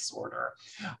the disorder.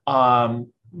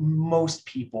 Most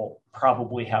people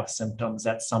probably have symptoms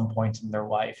at some point in their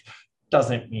life.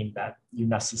 Doesn't mean that you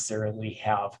necessarily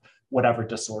have whatever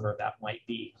disorder that might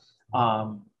be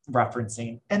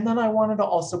referencing. And then I wanted to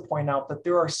also point out that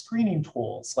there are screening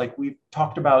tools, like we've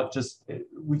talked about,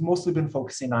 we've mostly been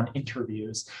focusing on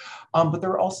interviews, but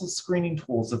there are also screening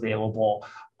tools available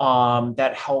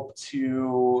that help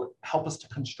us to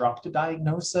construct a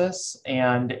diagnosis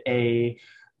and a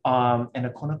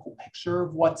clinical picture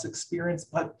of what's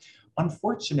experienced. But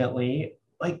unfortunately,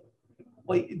 like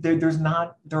like there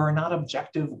are not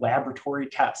objective laboratory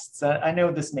tests. I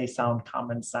know this may sound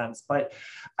common sense, but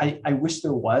I wish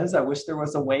there was. I wish there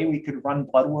was a way we could run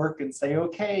blood work and say,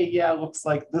 okay, yeah, it looks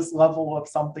like this level of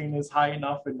something is high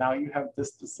enough, and now you have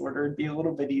this disorder. It'd be a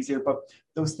little bit easier, but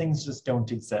those things just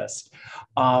don't exist.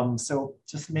 So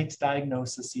just makes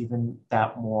diagnosis even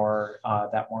that more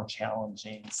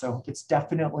challenging. So it's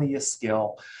definitely a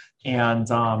skill, and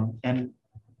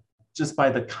just by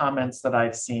the comments that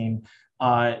I've seen,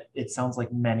 it sounds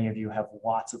like many of you have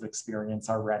lots of experience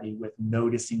already with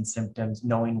noticing symptoms,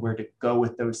 knowing where to go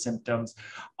with those symptoms.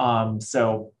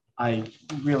 So I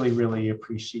really, really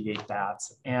appreciate that.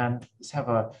 And just have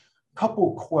a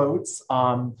couple quotes.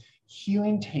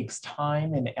 Healing takes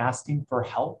time, and asking for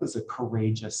help is a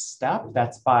courageous step.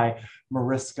 That's by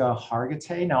Mariska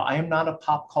Hargitay. Now, I am not a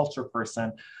pop culture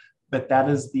person, but that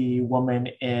is the woman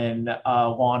in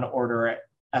Law and Order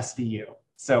SVU.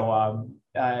 So,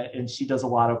 and she does a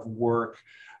lot of work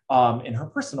in her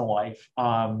personal life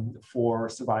for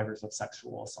survivors of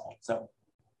sexual assault. So,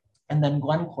 and then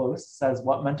Glenn Close says,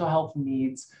 what mental health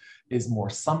needs is more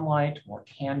sunlight, more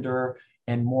candor,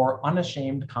 and more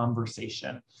unashamed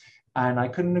conversation. And I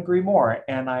couldn't agree more.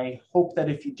 And I hope that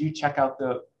if you do check out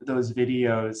those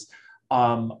videos,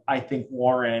 I think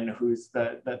Lauren, who's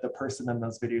the person in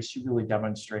those videos, she really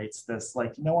demonstrates this,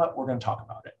 like, you know what, we're going to talk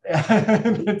about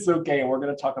it. It's okay. We're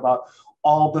going to talk about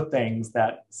all the things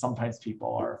that sometimes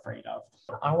people are afraid of.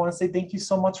 I want to say thank you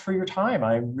so much for your time.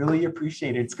 I really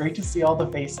appreciate it. It's great to see all the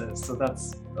faces. So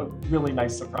that's a really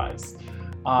nice surprise.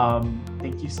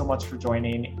 Thank you so much for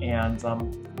joining, and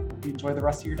hope you enjoy the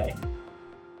rest of your day.